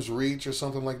arm's reach or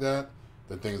something like that,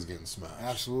 the thing is getting smashed.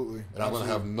 Absolutely. And I'm going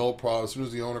to have no problem. As soon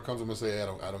as the owner comes, I'm going to say, hey,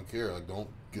 I don't care. Like, don't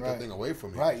get that thing away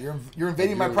from me. Right. You're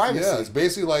invading my privacy. Yeah, it's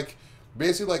basically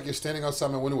like you're standing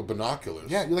outside my window with binoculars.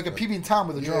 Yeah, you're like a peeping Tom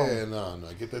with a drone. Yeah, no,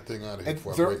 get that thing out of here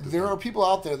before I break this There are people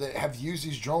out there that have used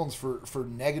these drones for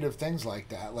negative things like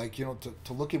that, like,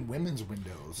 to look in women's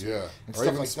windows. Yeah, and or stuff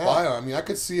even like spy that. on. I mean, I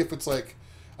could see if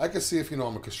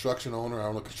I'm a construction owner, I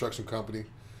own a construction company.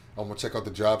 I'm going to check out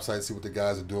the job site, see what the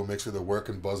guys are doing, make sure they're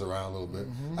working, buzz around a little bit.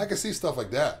 Mm-hmm. I can see stuff like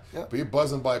that. Yep. But you're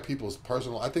buzzing by people's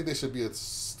personal... I think there should be a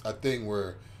thing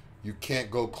where you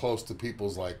can't go close to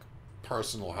people's, like,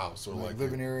 personal house or like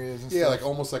living areas and stuff. Yeah, like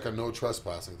almost like a no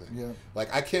trespassing thing. Yeah.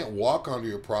 Like, I can't walk onto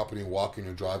your property and walk in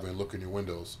your driveway and look in your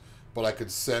windows, but I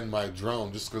could send my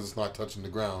drone, just because it's not touching the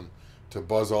ground, to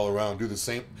buzz all around, do the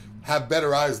same, have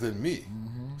better eyes than me.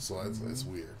 Mm-hmm. So it's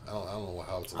weird. I don't know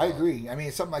how it's allowed. I agree. I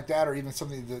mean, something like that, or even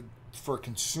something that for a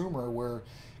consumer where,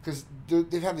 because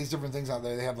they have these different things out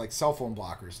there. They have like cell phone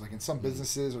blockers, like in some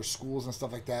businesses or schools and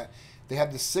stuff like that. They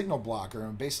have this signal blocker,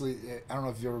 and basically, I don't know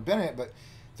if you've ever been in it, but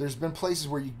there's been places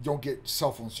where you don't get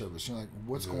cell phone service. You're like,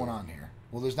 what's going on here?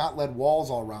 Well, there's not lead walls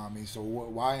all around me, so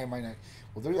why am I not?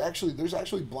 Well, there's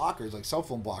actually blockers, like cell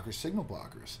phone blockers, signal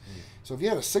blockers. So if you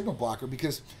have a signal blocker,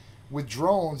 because with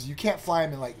drones, you can't fly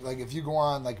them in like if you go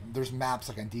on, like, there's maps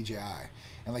like on DJI,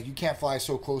 and like you can't fly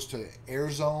so close to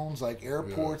air zones like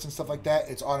airports and stuff like that.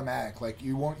 It's automatic. Like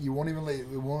it won't even let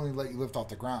you lift off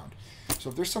the ground. So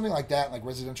if there's something like that, like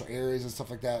residential areas and stuff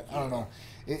like that, I don't know.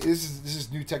 This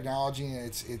is new technology, and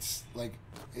it's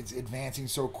advancing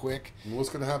so quick. And what's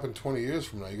going to happen 20 years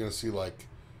from now? You're going to see, like,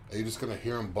 are you just going to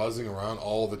hear them buzzing around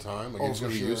all the time? Like, you're just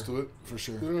going to be used to it? For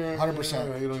sure.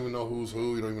 100%. You don't even know who's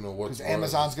who. You don't even know what's Because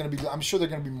Amazon's going to be, I'm sure they're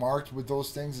going to be marked with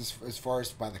those things as far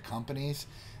as by the companies.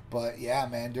 But yeah,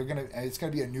 man, it's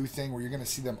going to be a new thing where you're going to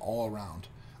see them all around.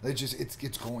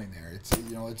 It's going there.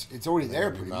 It's already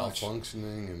there pretty much.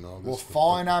 Malfunctioning and all this. Well,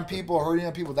 falling on people, hurting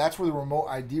on people. That's where the remote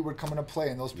ID would come into play,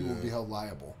 and those people would be held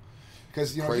liable.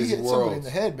 Because if you hit somebody in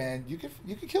the head, man, you could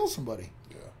kill somebody.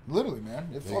 Yeah. Literally, man.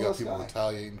 You got people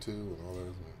retaliating too and all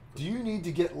that. Do you need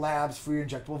to get labs for your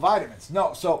injectable vitamins?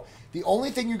 No. So the only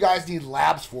thing you guys need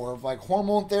labs for, like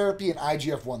hormone therapy and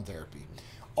IGF-1 therapy.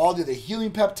 All the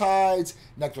healing peptides,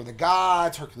 Nectar of the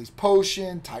Gods, Hercules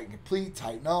Potion, Titan Complete,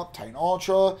 Titan Up, Titan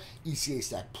Ultra, ECA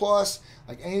Stack Plus,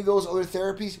 like any of those other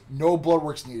therapies, no blood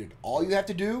work's needed. All you have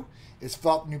to do is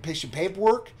fill out the new patient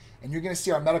paperwork, and you're going to see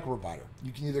our medical provider.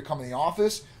 You can either come in the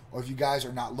office, or if you guys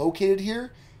are not located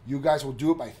here, you guys will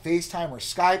do it by FaceTime or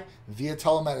Skype via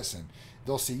telemedicine.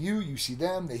 They'll see you, you see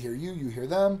them, they hear you, you hear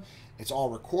them. It's all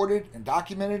recorded and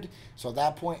documented. So at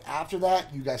that point, after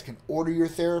that, you guys can order your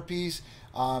therapies,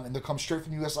 and they'll come straight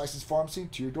from the U.S. licensed pharmacy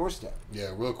to your doorstep.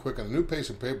 Yeah, real quick. And the new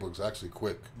patient paperwork is actually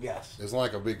quick. Yes. It's not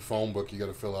like a big phone book. You got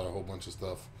to fill out a whole bunch of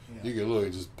stuff. Yeah. You can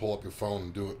literally just pull up your phone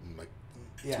and do it in like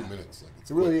 2 minutes. Like,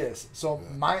 it really is. So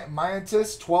my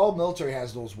Miantis 12 military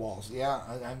has those walls. Yeah,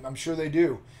 I'm sure they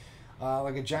do.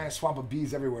 Like a giant swamp of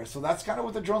bees everywhere. So that's kind of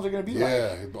what the drones are going to be like.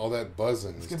 Yeah, all that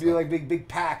buzzing. It's going to be like big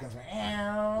pack. And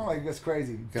it's like that's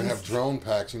crazy. You're going to have drone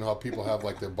packs. You know how people have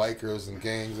like their bikers and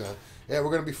gangs. And, yeah, we're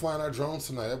going to be flying our drones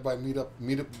tonight. Everybody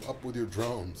meet up with your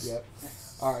drones. Yep.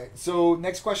 All right. So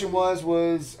next question was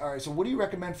all right, so what do you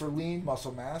recommend for lean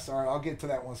muscle mass? All right, I'll get to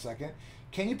that in 1 second.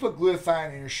 can you put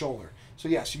glutathione in your shoulder? So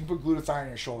yes, you can put glutathione in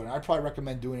your shoulder. And I'd probably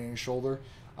recommend doing it in your shoulder.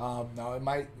 Now it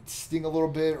might sting a little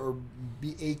bit or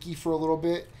be achy for a little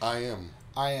bit. I am.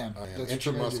 That's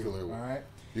intramuscular. All right.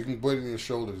 You can put it in your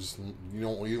shoulder. Just you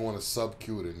don't want to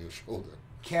sub-Q it in your shoulder.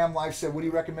 Cam Life said, "What do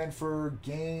you recommend for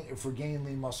gaining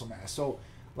lean muscle mass?" So,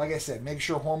 like I said, make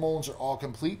sure hormones are all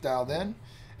complete, dialed in,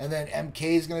 and then MK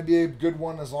is going to be a good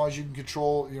one as long as you can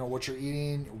control, what you're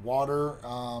eating, water.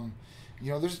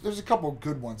 There's a couple of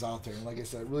good ones out there. And like I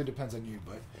said, it really depends on you,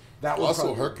 but that one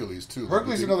also Hercules too.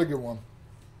 Hercules is another good one.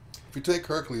 If you take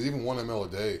Hercules, even 1 ml a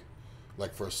day,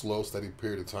 like for a slow, steady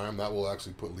period of time, that will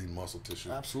actually put lean muscle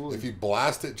tissue. Absolutely. If you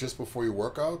blast it just before your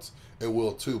workouts, it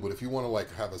will too. But if you want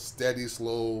to have a steady,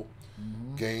 slow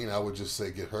gain, I would just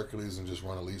say get Hercules and just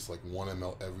run at least 1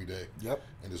 ml every day. Yep.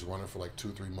 And just run it for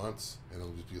 2-3 months, and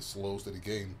it'll just be a slow, steady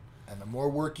gain. And the more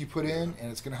work you put in,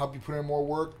 and it's going to help you put in more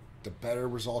work, the better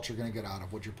results you're going to get out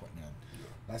of what you're putting in. Yeah.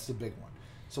 That's the big one.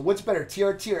 So what's better,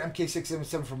 TRT or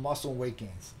MK677 for muscle and weight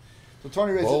gains? So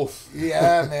Tony, both.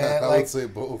 Yeah, man. I would say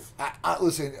both.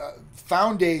 Listen,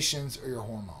 foundations are your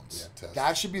hormones. Yeah,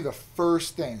 that should be the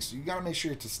first thing. So you got to make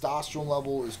sure your testosterone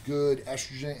level is good,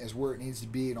 estrogen is where it needs to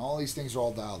be, and all these things are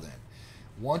all dialed in.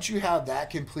 Once you have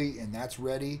that complete and that's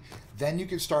ready, then you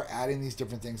can start adding these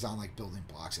different things on like building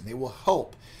blocks, and they will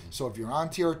help. So if you're on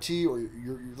TRT or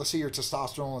let's say your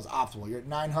testosterone is optimal, you're at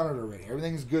 900 already,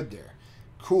 everything's good there.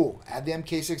 Cool. Add the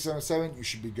MK677, you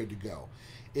should be good to go.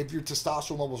 If your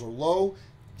testosterone levels are low,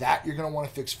 that you're going to want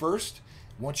to fix first.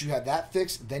 Once you have that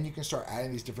fixed, then you can start adding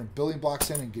these different building blocks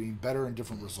in and getting better and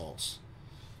different results.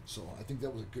 So I think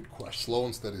that was a good question. Slow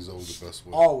and steady is always the best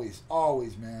way.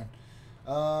 Always, man.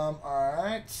 All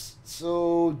right.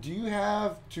 So do you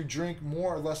have to drink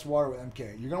more or less water with MK?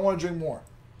 You're going to want to drink more.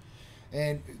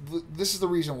 And this is the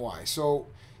reason why. So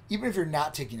even if you're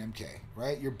not taking MK,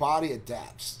 right, your body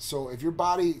adapts. So if your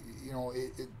body,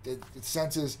 it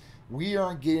senses we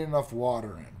aren't getting enough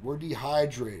water in, we're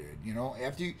dehydrated,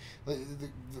 after you,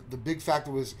 the big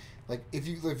factor was if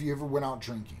you ever went out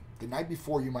drinking, the night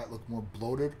before you might look more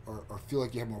bloated or feel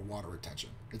like you have more water retention.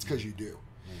 It's because you do.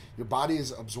 Your body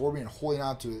is absorbing and holding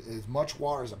on to as much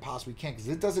water as it possibly can because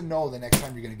it doesn't know the next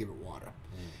time you're going to give it water.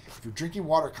 If you're drinking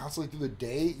water constantly through the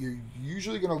day, you're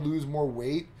usually going to lose more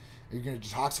weight. You're going to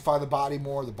detoxify the body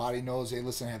more. The body knows, hey,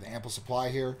 listen, I have ample supply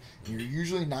here. And you're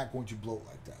usually not going to bloat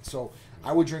like that. So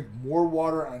I would drink more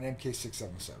water on an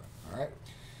MK677. All right.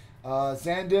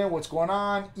 Zandin, what's going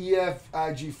on?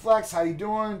 EFIG Flex, how you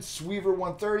doing? Sweaver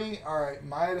 130. All right.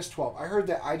 Midas 12. I heard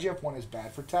that IGF-1 is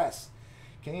bad for tests.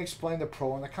 Can you explain the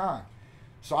pro and the con?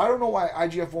 So I don't know why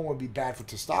IGF-1 would be bad for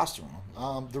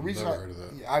testosterone. The reason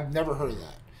I've never heard of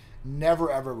that.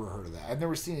 Never ever heard of that. I've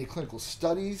never seen any clinical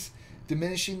studies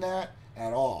diminishing that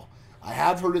at all. I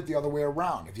have heard it the other way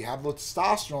around. If you have low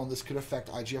testosterone, this could affect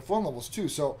IGF-1 levels too.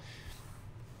 So,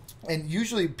 and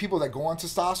usually people that go on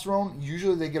testosterone,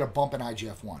 usually they get a bump in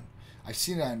IGF-1. I've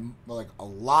seen it on a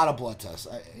lot of blood tests.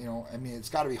 It's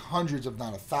got to be hundreds, if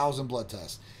not 1,000 blood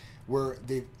tests where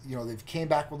they've came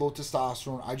back with low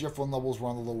testosterone, IGF-1 levels were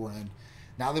on the lower end.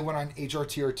 Now they went on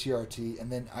HRT or TRT,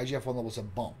 and then IGF-1 levels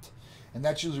have bumped. And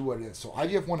that's usually what it is. So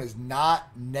IGF-1 is not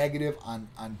negative on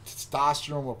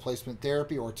testosterone replacement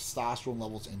therapy or testosterone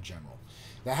levels in general.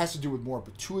 That has to do with more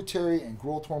pituitary and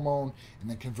growth hormone and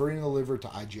then converting the liver to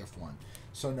IGF-1.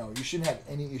 So no, you shouldn't have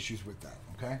any issues with that,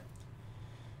 okay?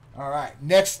 All right,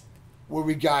 next, what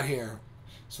we got here.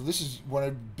 So this is one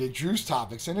of Big Drew's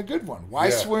topics and a good one. Why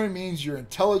swearing means you're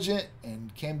intelligent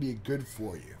and can be good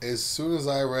for you. As soon as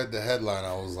I read the headline,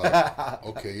 I was like,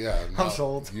 okay, yeah. I'm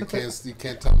sold. You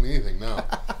can't tell me anything now.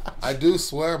 I do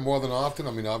swear more than often.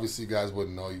 I mean, obviously you guys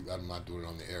wouldn't know. I'm not doing it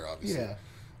on the air, obviously. Yeah.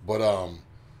 But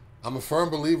I'm a firm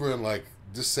believer in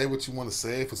just say what you want to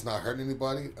say if it's not hurting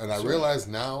anybody. And I realize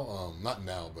now, not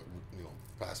now, but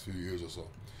past few years or so,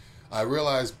 I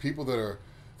realize people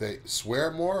they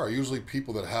swear more are usually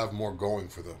people that have more going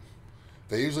for them.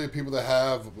 They're usually people that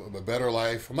have a better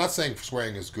life. I'm not saying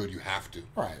swearing is good. You have to.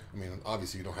 Right. I mean,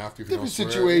 obviously you don't have to if you don't swear.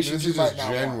 Different situations. This is just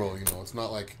general. It's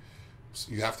not like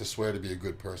you have to swear to be a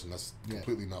good person. That's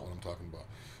completely not what I'm talking about.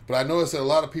 But I noticed that a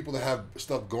lot of people that have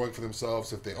stuff going for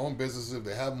themselves, if they own businesses, if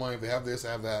they have money, if they have this,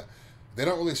 have that, they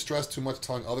don't really stress too much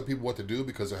telling other people what to do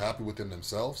because they're happy within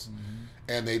themselves. Mm-hmm.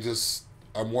 And they just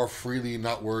are more freely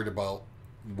not worried about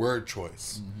word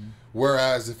choice. Mm-hmm.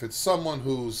 Whereas if it's someone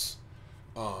who's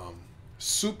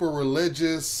super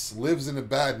religious, lives in a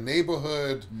bad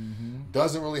neighborhood,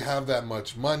 doesn't really have that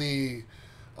much money,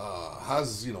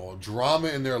 has drama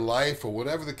in their life or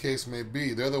whatever the case may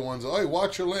be, they're the ones, hey,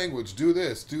 watch your language, do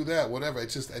this, do that, whatever.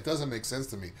 It doesn't make sense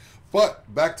to me.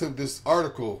 But back to this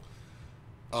article,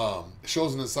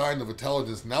 shows an sign of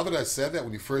intelligence. Now that I said that,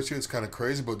 when you first hear it, it's kind of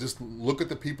crazy, but just look at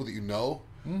the people that you know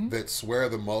that swear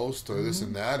the most or this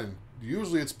and that, and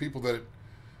usually it's people that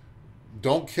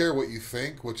don't care what you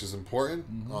think, which is important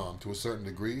to a certain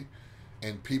degree,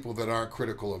 and people that aren't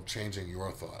critical of changing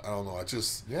your thought. I don't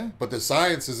know. But the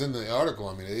science is in the article.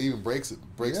 I mean, it even breaks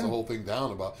the whole thing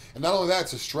down about. And not only that,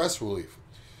 it's a stress relief.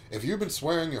 If you've been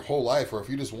swearing your whole life, or if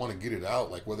you just want to get it out,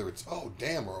 like whether it's oh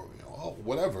damn or oh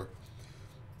whatever,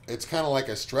 it's kind of like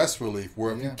a stress relief.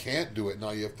 Where if you can't do it,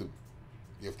 now you have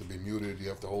to be muted. You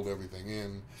have to hold everything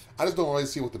in. I just don't really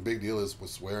see what the big deal is with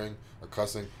swearing or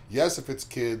cussing. Yes, if it's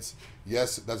kids,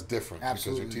 yes, that's different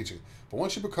because you're teaching. But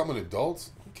once you become an adult,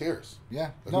 who cares?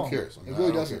 Yeah, who cares? It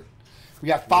really doesn't. We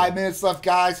got 5 minutes left,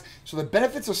 guys. So the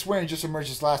benefits of swearing just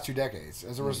emerged this last 2 decades.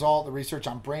 As a result, the research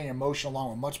on brain and emotion, along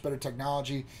with much better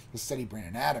technology, to study brain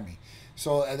anatomy.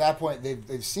 So at that point,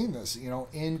 they've seen this,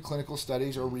 in clinical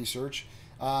studies or research,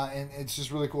 and it's just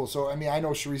really cool. So I mean, I know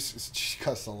Sharice, she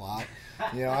cussed a lot.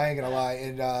 I ain't gonna lie,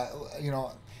 and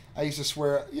I used to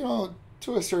swear,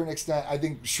 to a certain extent. I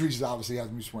think Sharice obviously has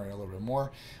me swearing a little bit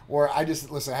more. Or I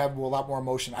have a lot more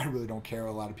emotion. I really don't care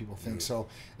what a lot of people think. Yeah. So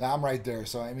I'm right there.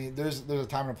 So I mean, there's a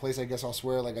time and a place. I guess I'll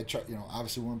swear. Like I try,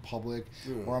 obviously we're in public,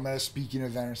 or I'm at a speaking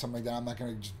event or something like that. I'm not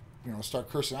gonna just, start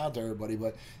cursing out to everybody.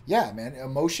 But yeah, man,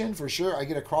 emotion for sure. I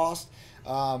get across.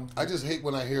 I just hate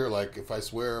when I hear, like, if I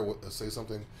swear, say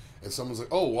something, and someone's like,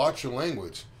 "Oh, watch your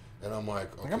language," and I'm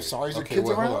like, "Okay, I'm sorry, is there kids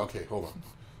around?" Hold on.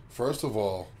 First of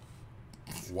all,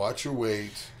 watch your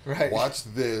weight. Right. Watch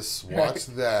this. Watch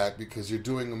that, because you're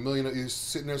doing a million. You're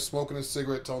sitting there smoking a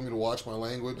cigarette, telling me to watch my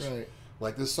language. Right.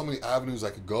 Like, there's so many avenues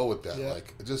I could go with that. Yeah.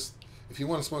 Like, just if you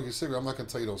want to smoke your cigarette, I'm not gonna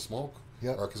tell you don't smoke.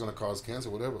 Yep. Or it's going to cause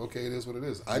cancer, whatever. Okay, it is what it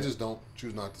is. I just don't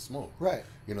choose not to smoke. Right.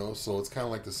 So it's kind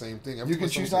of like the same thing. You can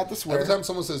choose not to swear. Every time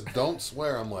someone says don't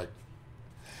swear, I'm like,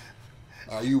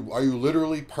 are you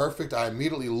literally perfect? I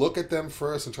immediately look at them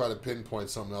first and try to pinpoint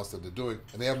something else that they're doing,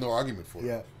 and they have no argument for it.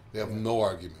 Yeah. They have no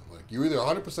argument. Like, you're either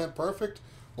 100% perfect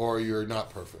or you're not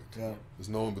perfect. Yeah. There's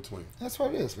no in between. That's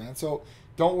what it is, man. So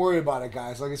don't worry about it,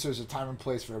 guys. Like I said, there's a time and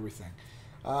place for everything.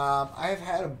 I've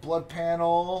had a blood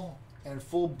panel and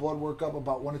full blood workup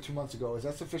about 1 to 2 months ago. Is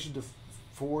that sufficient to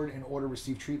forward in order to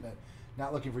receive treatment?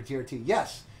 Not looking for TRT?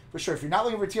 Yes, for sure. If you're not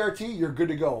looking for TRT, you're good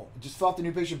to go. Just fill out the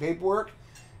new patient paperwork,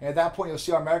 and at that point, you'll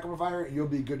see our medical provider, and you'll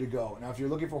be good to go. Now, if you're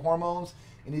looking for hormones,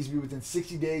 it needs to be within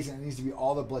 60 days, and it needs to be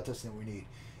all the blood testing that we need.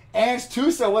 Ange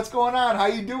Tusa, what's going on? How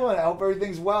you doing? I hope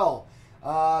everything's well.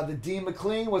 The Dean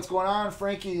McLean, what's going on?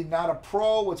 Frankie, not a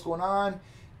pro, what's going on?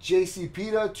 JC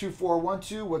Pita,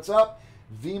 2412, what's up?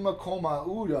 Vima Koma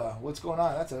Uda, what's going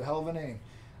on? That's a hell of a name.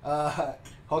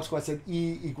 Hulk Squad said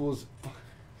E equals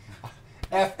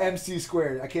FMC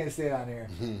squared. I can't say it on here.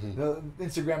 The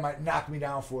Instagram might knock me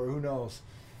down for it. Who knows?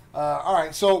 All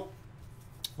right, so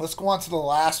let's go on to the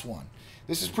last one.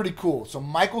 This is pretty cool. So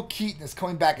Michael Keaton is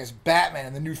coming back as Batman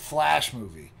in the new Flash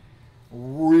movie.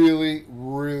 Really,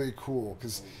 really cool.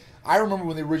 Because I remember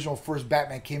when the original first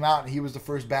Batman came out, and he was the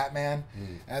first Batman,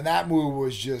 and that movie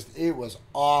was it was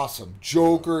awesome.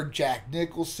 Joker, Jack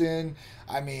Nicholson.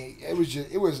 I mean, it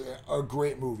was a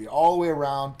great movie all the way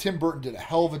around. Tim Burton did a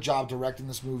hell of a job directing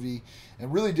this movie,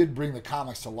 and really did bring the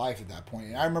comics to life at that point.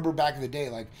 And I remember back in the day,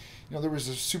 like, there was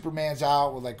the Superman's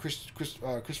out with like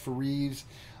Christopher Reeves.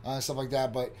 Stuff like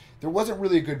that, but there wasn't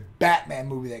really a good Batman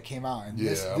movie that came out. And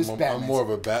I'm more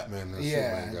of a Batman than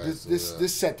Superman guy.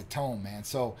 This set the tone, man.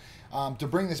 So to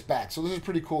bring this back, so this is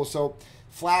pretty cool. So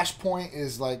Flashpoint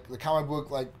is like the comic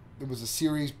book, like it was a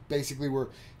series basically where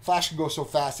Flash can go so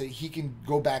fast that he can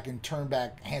go back and turn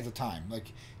back hands of time.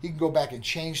 Like he can go back and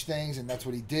change things, and that's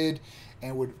what he did,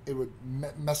 and it would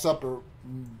mess up or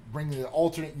bring the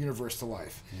alternate universe to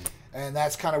life. And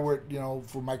that's kind of where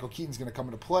for Michael Keaton's going to come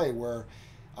into play, where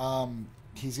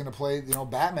he's going to play,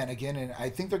 Batman again, and I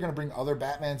think they're going to bring other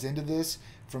Batmans into this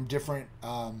from different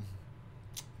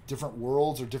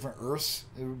worlds or different Earths,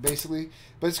 basically.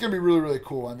 But it's going to be really, really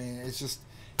cool. I mean, it's just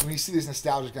when you see these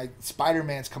nostalgic, like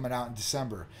Spider-Man's coming out in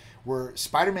December, where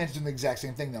Spider-Man's doing the exact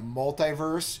same thing, the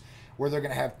multiverse, where they're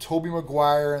going to have Tobey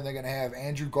Maguire and they're going to have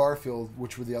Andrew Garfield,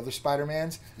 which were the other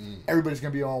Spider-Mans. Everybody's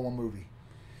going to be all in one movie.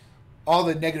 All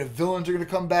the negative villains are going to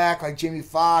come back, like Jamie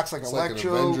Foxx, like Electro. It's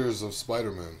like an Avengers of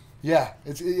Spider-Man. Yeah,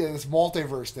 it's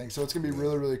multiverse thing, so it's going to be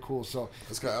really, really cool. So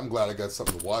I'm glad I got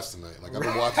something to watch tonight. Like, I've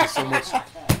been watching so much.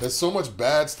 There's so much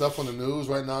bad stuff on the news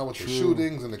right now with the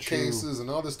shootings and the cases and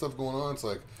all this stuff going on. It's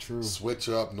like, switch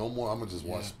up, no more. I'm going to just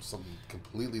watch something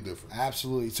completely different.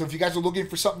 Absolutely. So if you guys are looking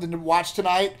for something to watch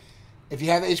tonight, if you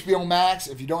have HBO Max,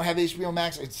 if you don't have HBO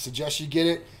Max, I suggest you get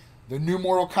it. The new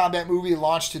Mortal Kombat movie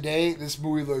launched today. This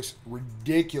movie looks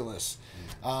ridiculous.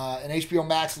 And HBO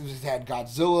Max has had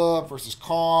Godzilla versus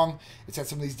Kong. It's had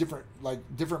some of these different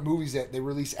movies that they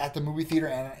release at the movie theater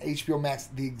and on HBO Max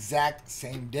the exact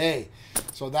same day.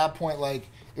 So at that point, like,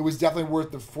 it was definitely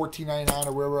worth the $14.99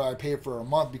 or wherever I pay it for a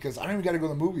month, because I don't even got to go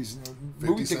to the movies.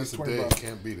 Movie tickets $20. You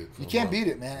can't beat it. You can't beat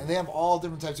it, man. And they have all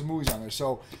different types of movies on there.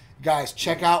 So, guys,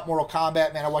 check out Mortal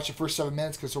Kombat, man. I watched the first 7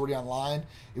 minutes because it's already online.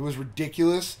 It was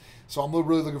ridiculous. So I'm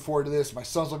really looking forward to this. My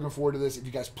son's looking forward to this. If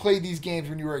you guys played these games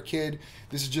when you were a kid,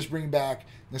 this is just bringing back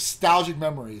nostalgic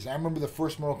memories. I remember the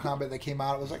first Mortal Kombat that came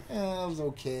out. It was like, it was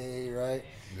okay, right?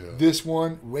 Yeah. This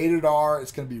one, rated R,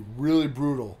 it's going to be really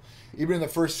brutal. Even in the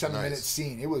first 7-minute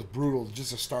scene, it was brutal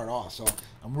just to start off. So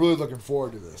I'm really looking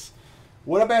forward to this.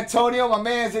 What up, Antonio? My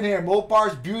man's in here.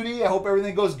 Mopar's Beauty. I hope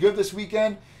everything goes good this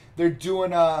weekend. They're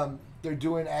doing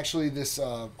actually this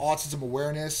autism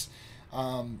awareness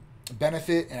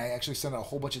benefit, and I actually sent out a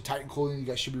whole bunch of Titan clothing you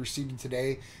guys should be receiving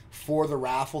today for the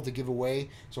raffle to give away.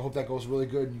 So I hope that goes really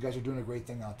good, and you guys are doing a great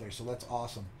thing out there. So that's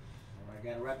awesome. All right,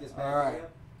 gotta wrap this back.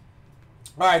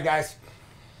 All right, guys.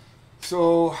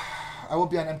 So I will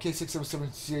be on MK677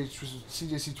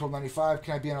 CJC 1295.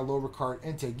 Can I be on a lower carb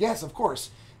intake? Yes, of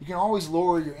course. You can always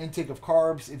lower your intake of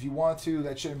carbs if you want to.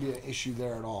 That shouldn't be an issue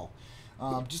there at all.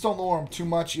 Just don't lower them too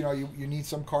much. You know, you need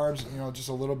some carbs, you know, just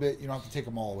a little bit. You don't have to take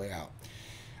them all the way out.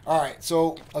 All right,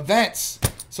 so events.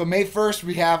 So May 1st,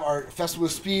 we have our Festival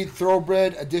of Speed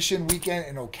Thoroughbred Edition weekend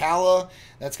in Ocala.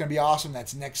 That's going to be awesome.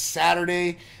 That's next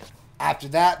Saturday. After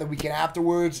that, the weekend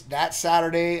afterwards, that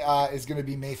Saturday is going to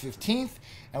be May 15th.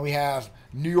 And we have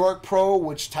New York Pro,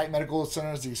 which Titan Medical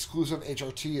Center is the exclusive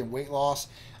HRT and weight loss,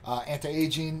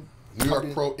 anti-aging. New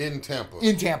York Pro in Tampa.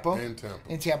 In Tampa.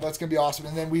 That's going to be awesome.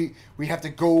 And then we have to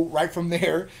go right from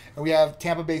there. And we have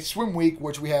Tampa Bay Swim Week,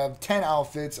 which we have 10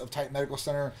 outfits of Titan Medical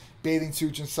Center, bathing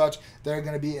suits and such. They're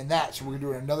going to be in that. So we're going to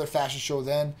do another fashion show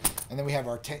then. And then we have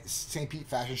our St. Pete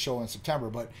fashion show in September.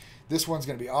 But this one's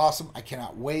going to be awesome. I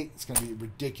cannot wait. It's going to be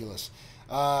ridiculous.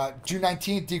 June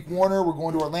 19th, Deke Warner. We're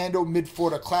going to Orlando,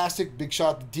 Mid-Florida Classic. Big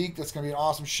shout out to Deke. That's going to be an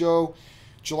awesome show.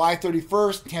 July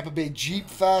 31st, Tampa Bay Jeep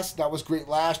Fest. That was great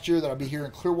last year. That'll be here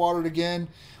in Clearwater again.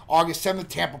 August 7th,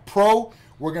 Tampa Pro.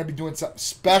 We're going to be doing something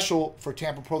special for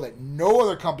Tampa Pro that no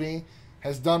other company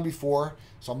has done before.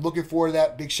 So I'm looking forward to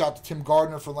that. Big shout to Tim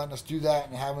Gardner for letting us do that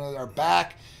and having our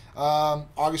back.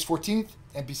 August 14th,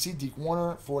 NPC, Deke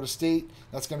Warner, Florida State.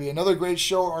 That's going to be another great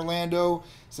show in Orlando.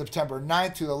 September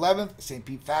 9th to the 11th, St.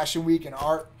 Pete Fashion Week and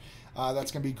Art.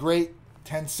 That's going to be great.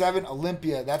 10-7,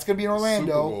 Olympia. That's going to be in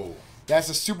Orlando. That's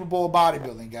a Super Bowl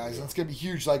bodybuilding, guys. And it's going to be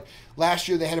huge. Like, last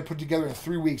year they had to put together in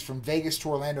 3 weeks from Vegas to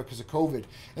Orlando because of COVID. And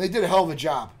they did a hell of a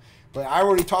job. But I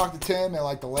already talked to Tim and,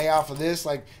 like, the layout for this.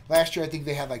 Like, last year I think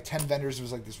they had, like, 10 vendors. It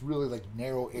was, like, this really, like,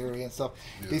 narrow area and stuff.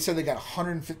 Yeah. They said they got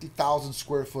 150,000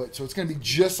 square foot. So it's going to be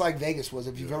just like Vegas was.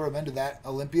 If you've ever been to that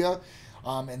Olympia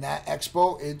and that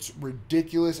expo, it's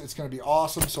ridiculous. It's going to be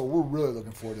awesome. So we're really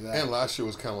looking forward to that. And last year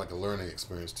was kind of like a learning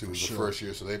experience, too. It was the first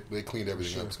year, so they cleaned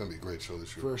everything up. It's going to be a great show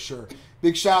this year. For sure.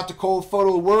 Big shout out to Cole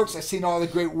Photo Works. I've seen all the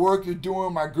great work you're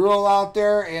doing. My girl out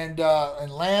there and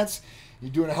Lance. You're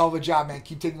doing a hell of a job, man.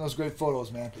 Keep taking those great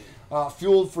photos, man.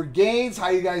 Fueled for Gains. How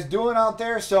you guys doing out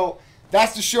there? So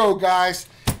that's the show, guys.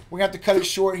 We're going to have to cut it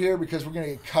short here because we're going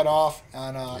to get cut off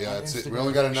on that's Instagram. it. We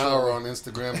only got an hour on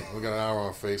Instagram. We got an hour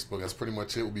on Facebook. That's pretty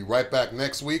much it. We'll be right back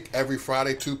next week, every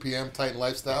Friday, 2 p.m., Titan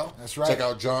Lifestyle. That's right. Check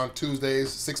out John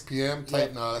Tuesdays, 6 p.m.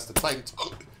 Titan. That's the Titan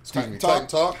Talk. Titan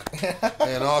Talk.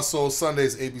 And also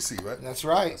Sundays, ABC, right? That's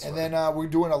right. That's then we're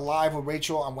doing a live with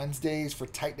Rachel on Wednesdays for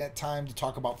Tight Net Time to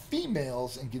talk about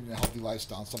females and getting a healthy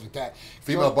lifestyle and stuff like that.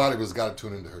 Female bodybuilders got to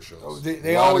tune into her shows.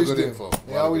 They always do.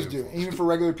 They always do. Even for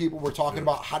regular people, we're talking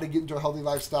about how to get into a healthy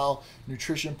lifestyle,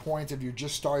 nutrition points if you're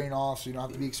just starting off, so you don't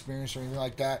have to be experienced or anything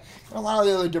like that, and a lot of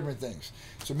the other different things.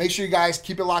 So make sure you guys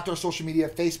keep it locked to our social media,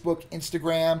 Facebook,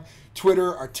 Instagram,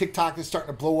 Twitter. Our TikTok is starting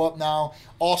to blow up now.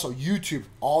 Also, YouTube.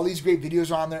 All these great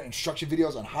videos are on there, instruction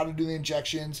videos on how to do the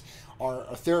injections.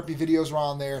 Our therapy videos are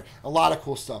on there. A lot of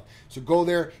cool stuff. So go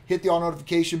there, hit the all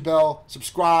notification bell,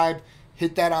 subscribe,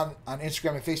 hit that on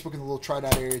Instagram and Facebook in the little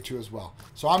try-dot area too as well.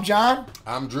 So I'm John.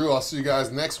 I'm Drew. I'll see you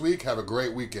guys next week. Have a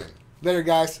great weekend. Later,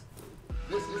 guys.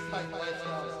 This is Titan Lifestyle.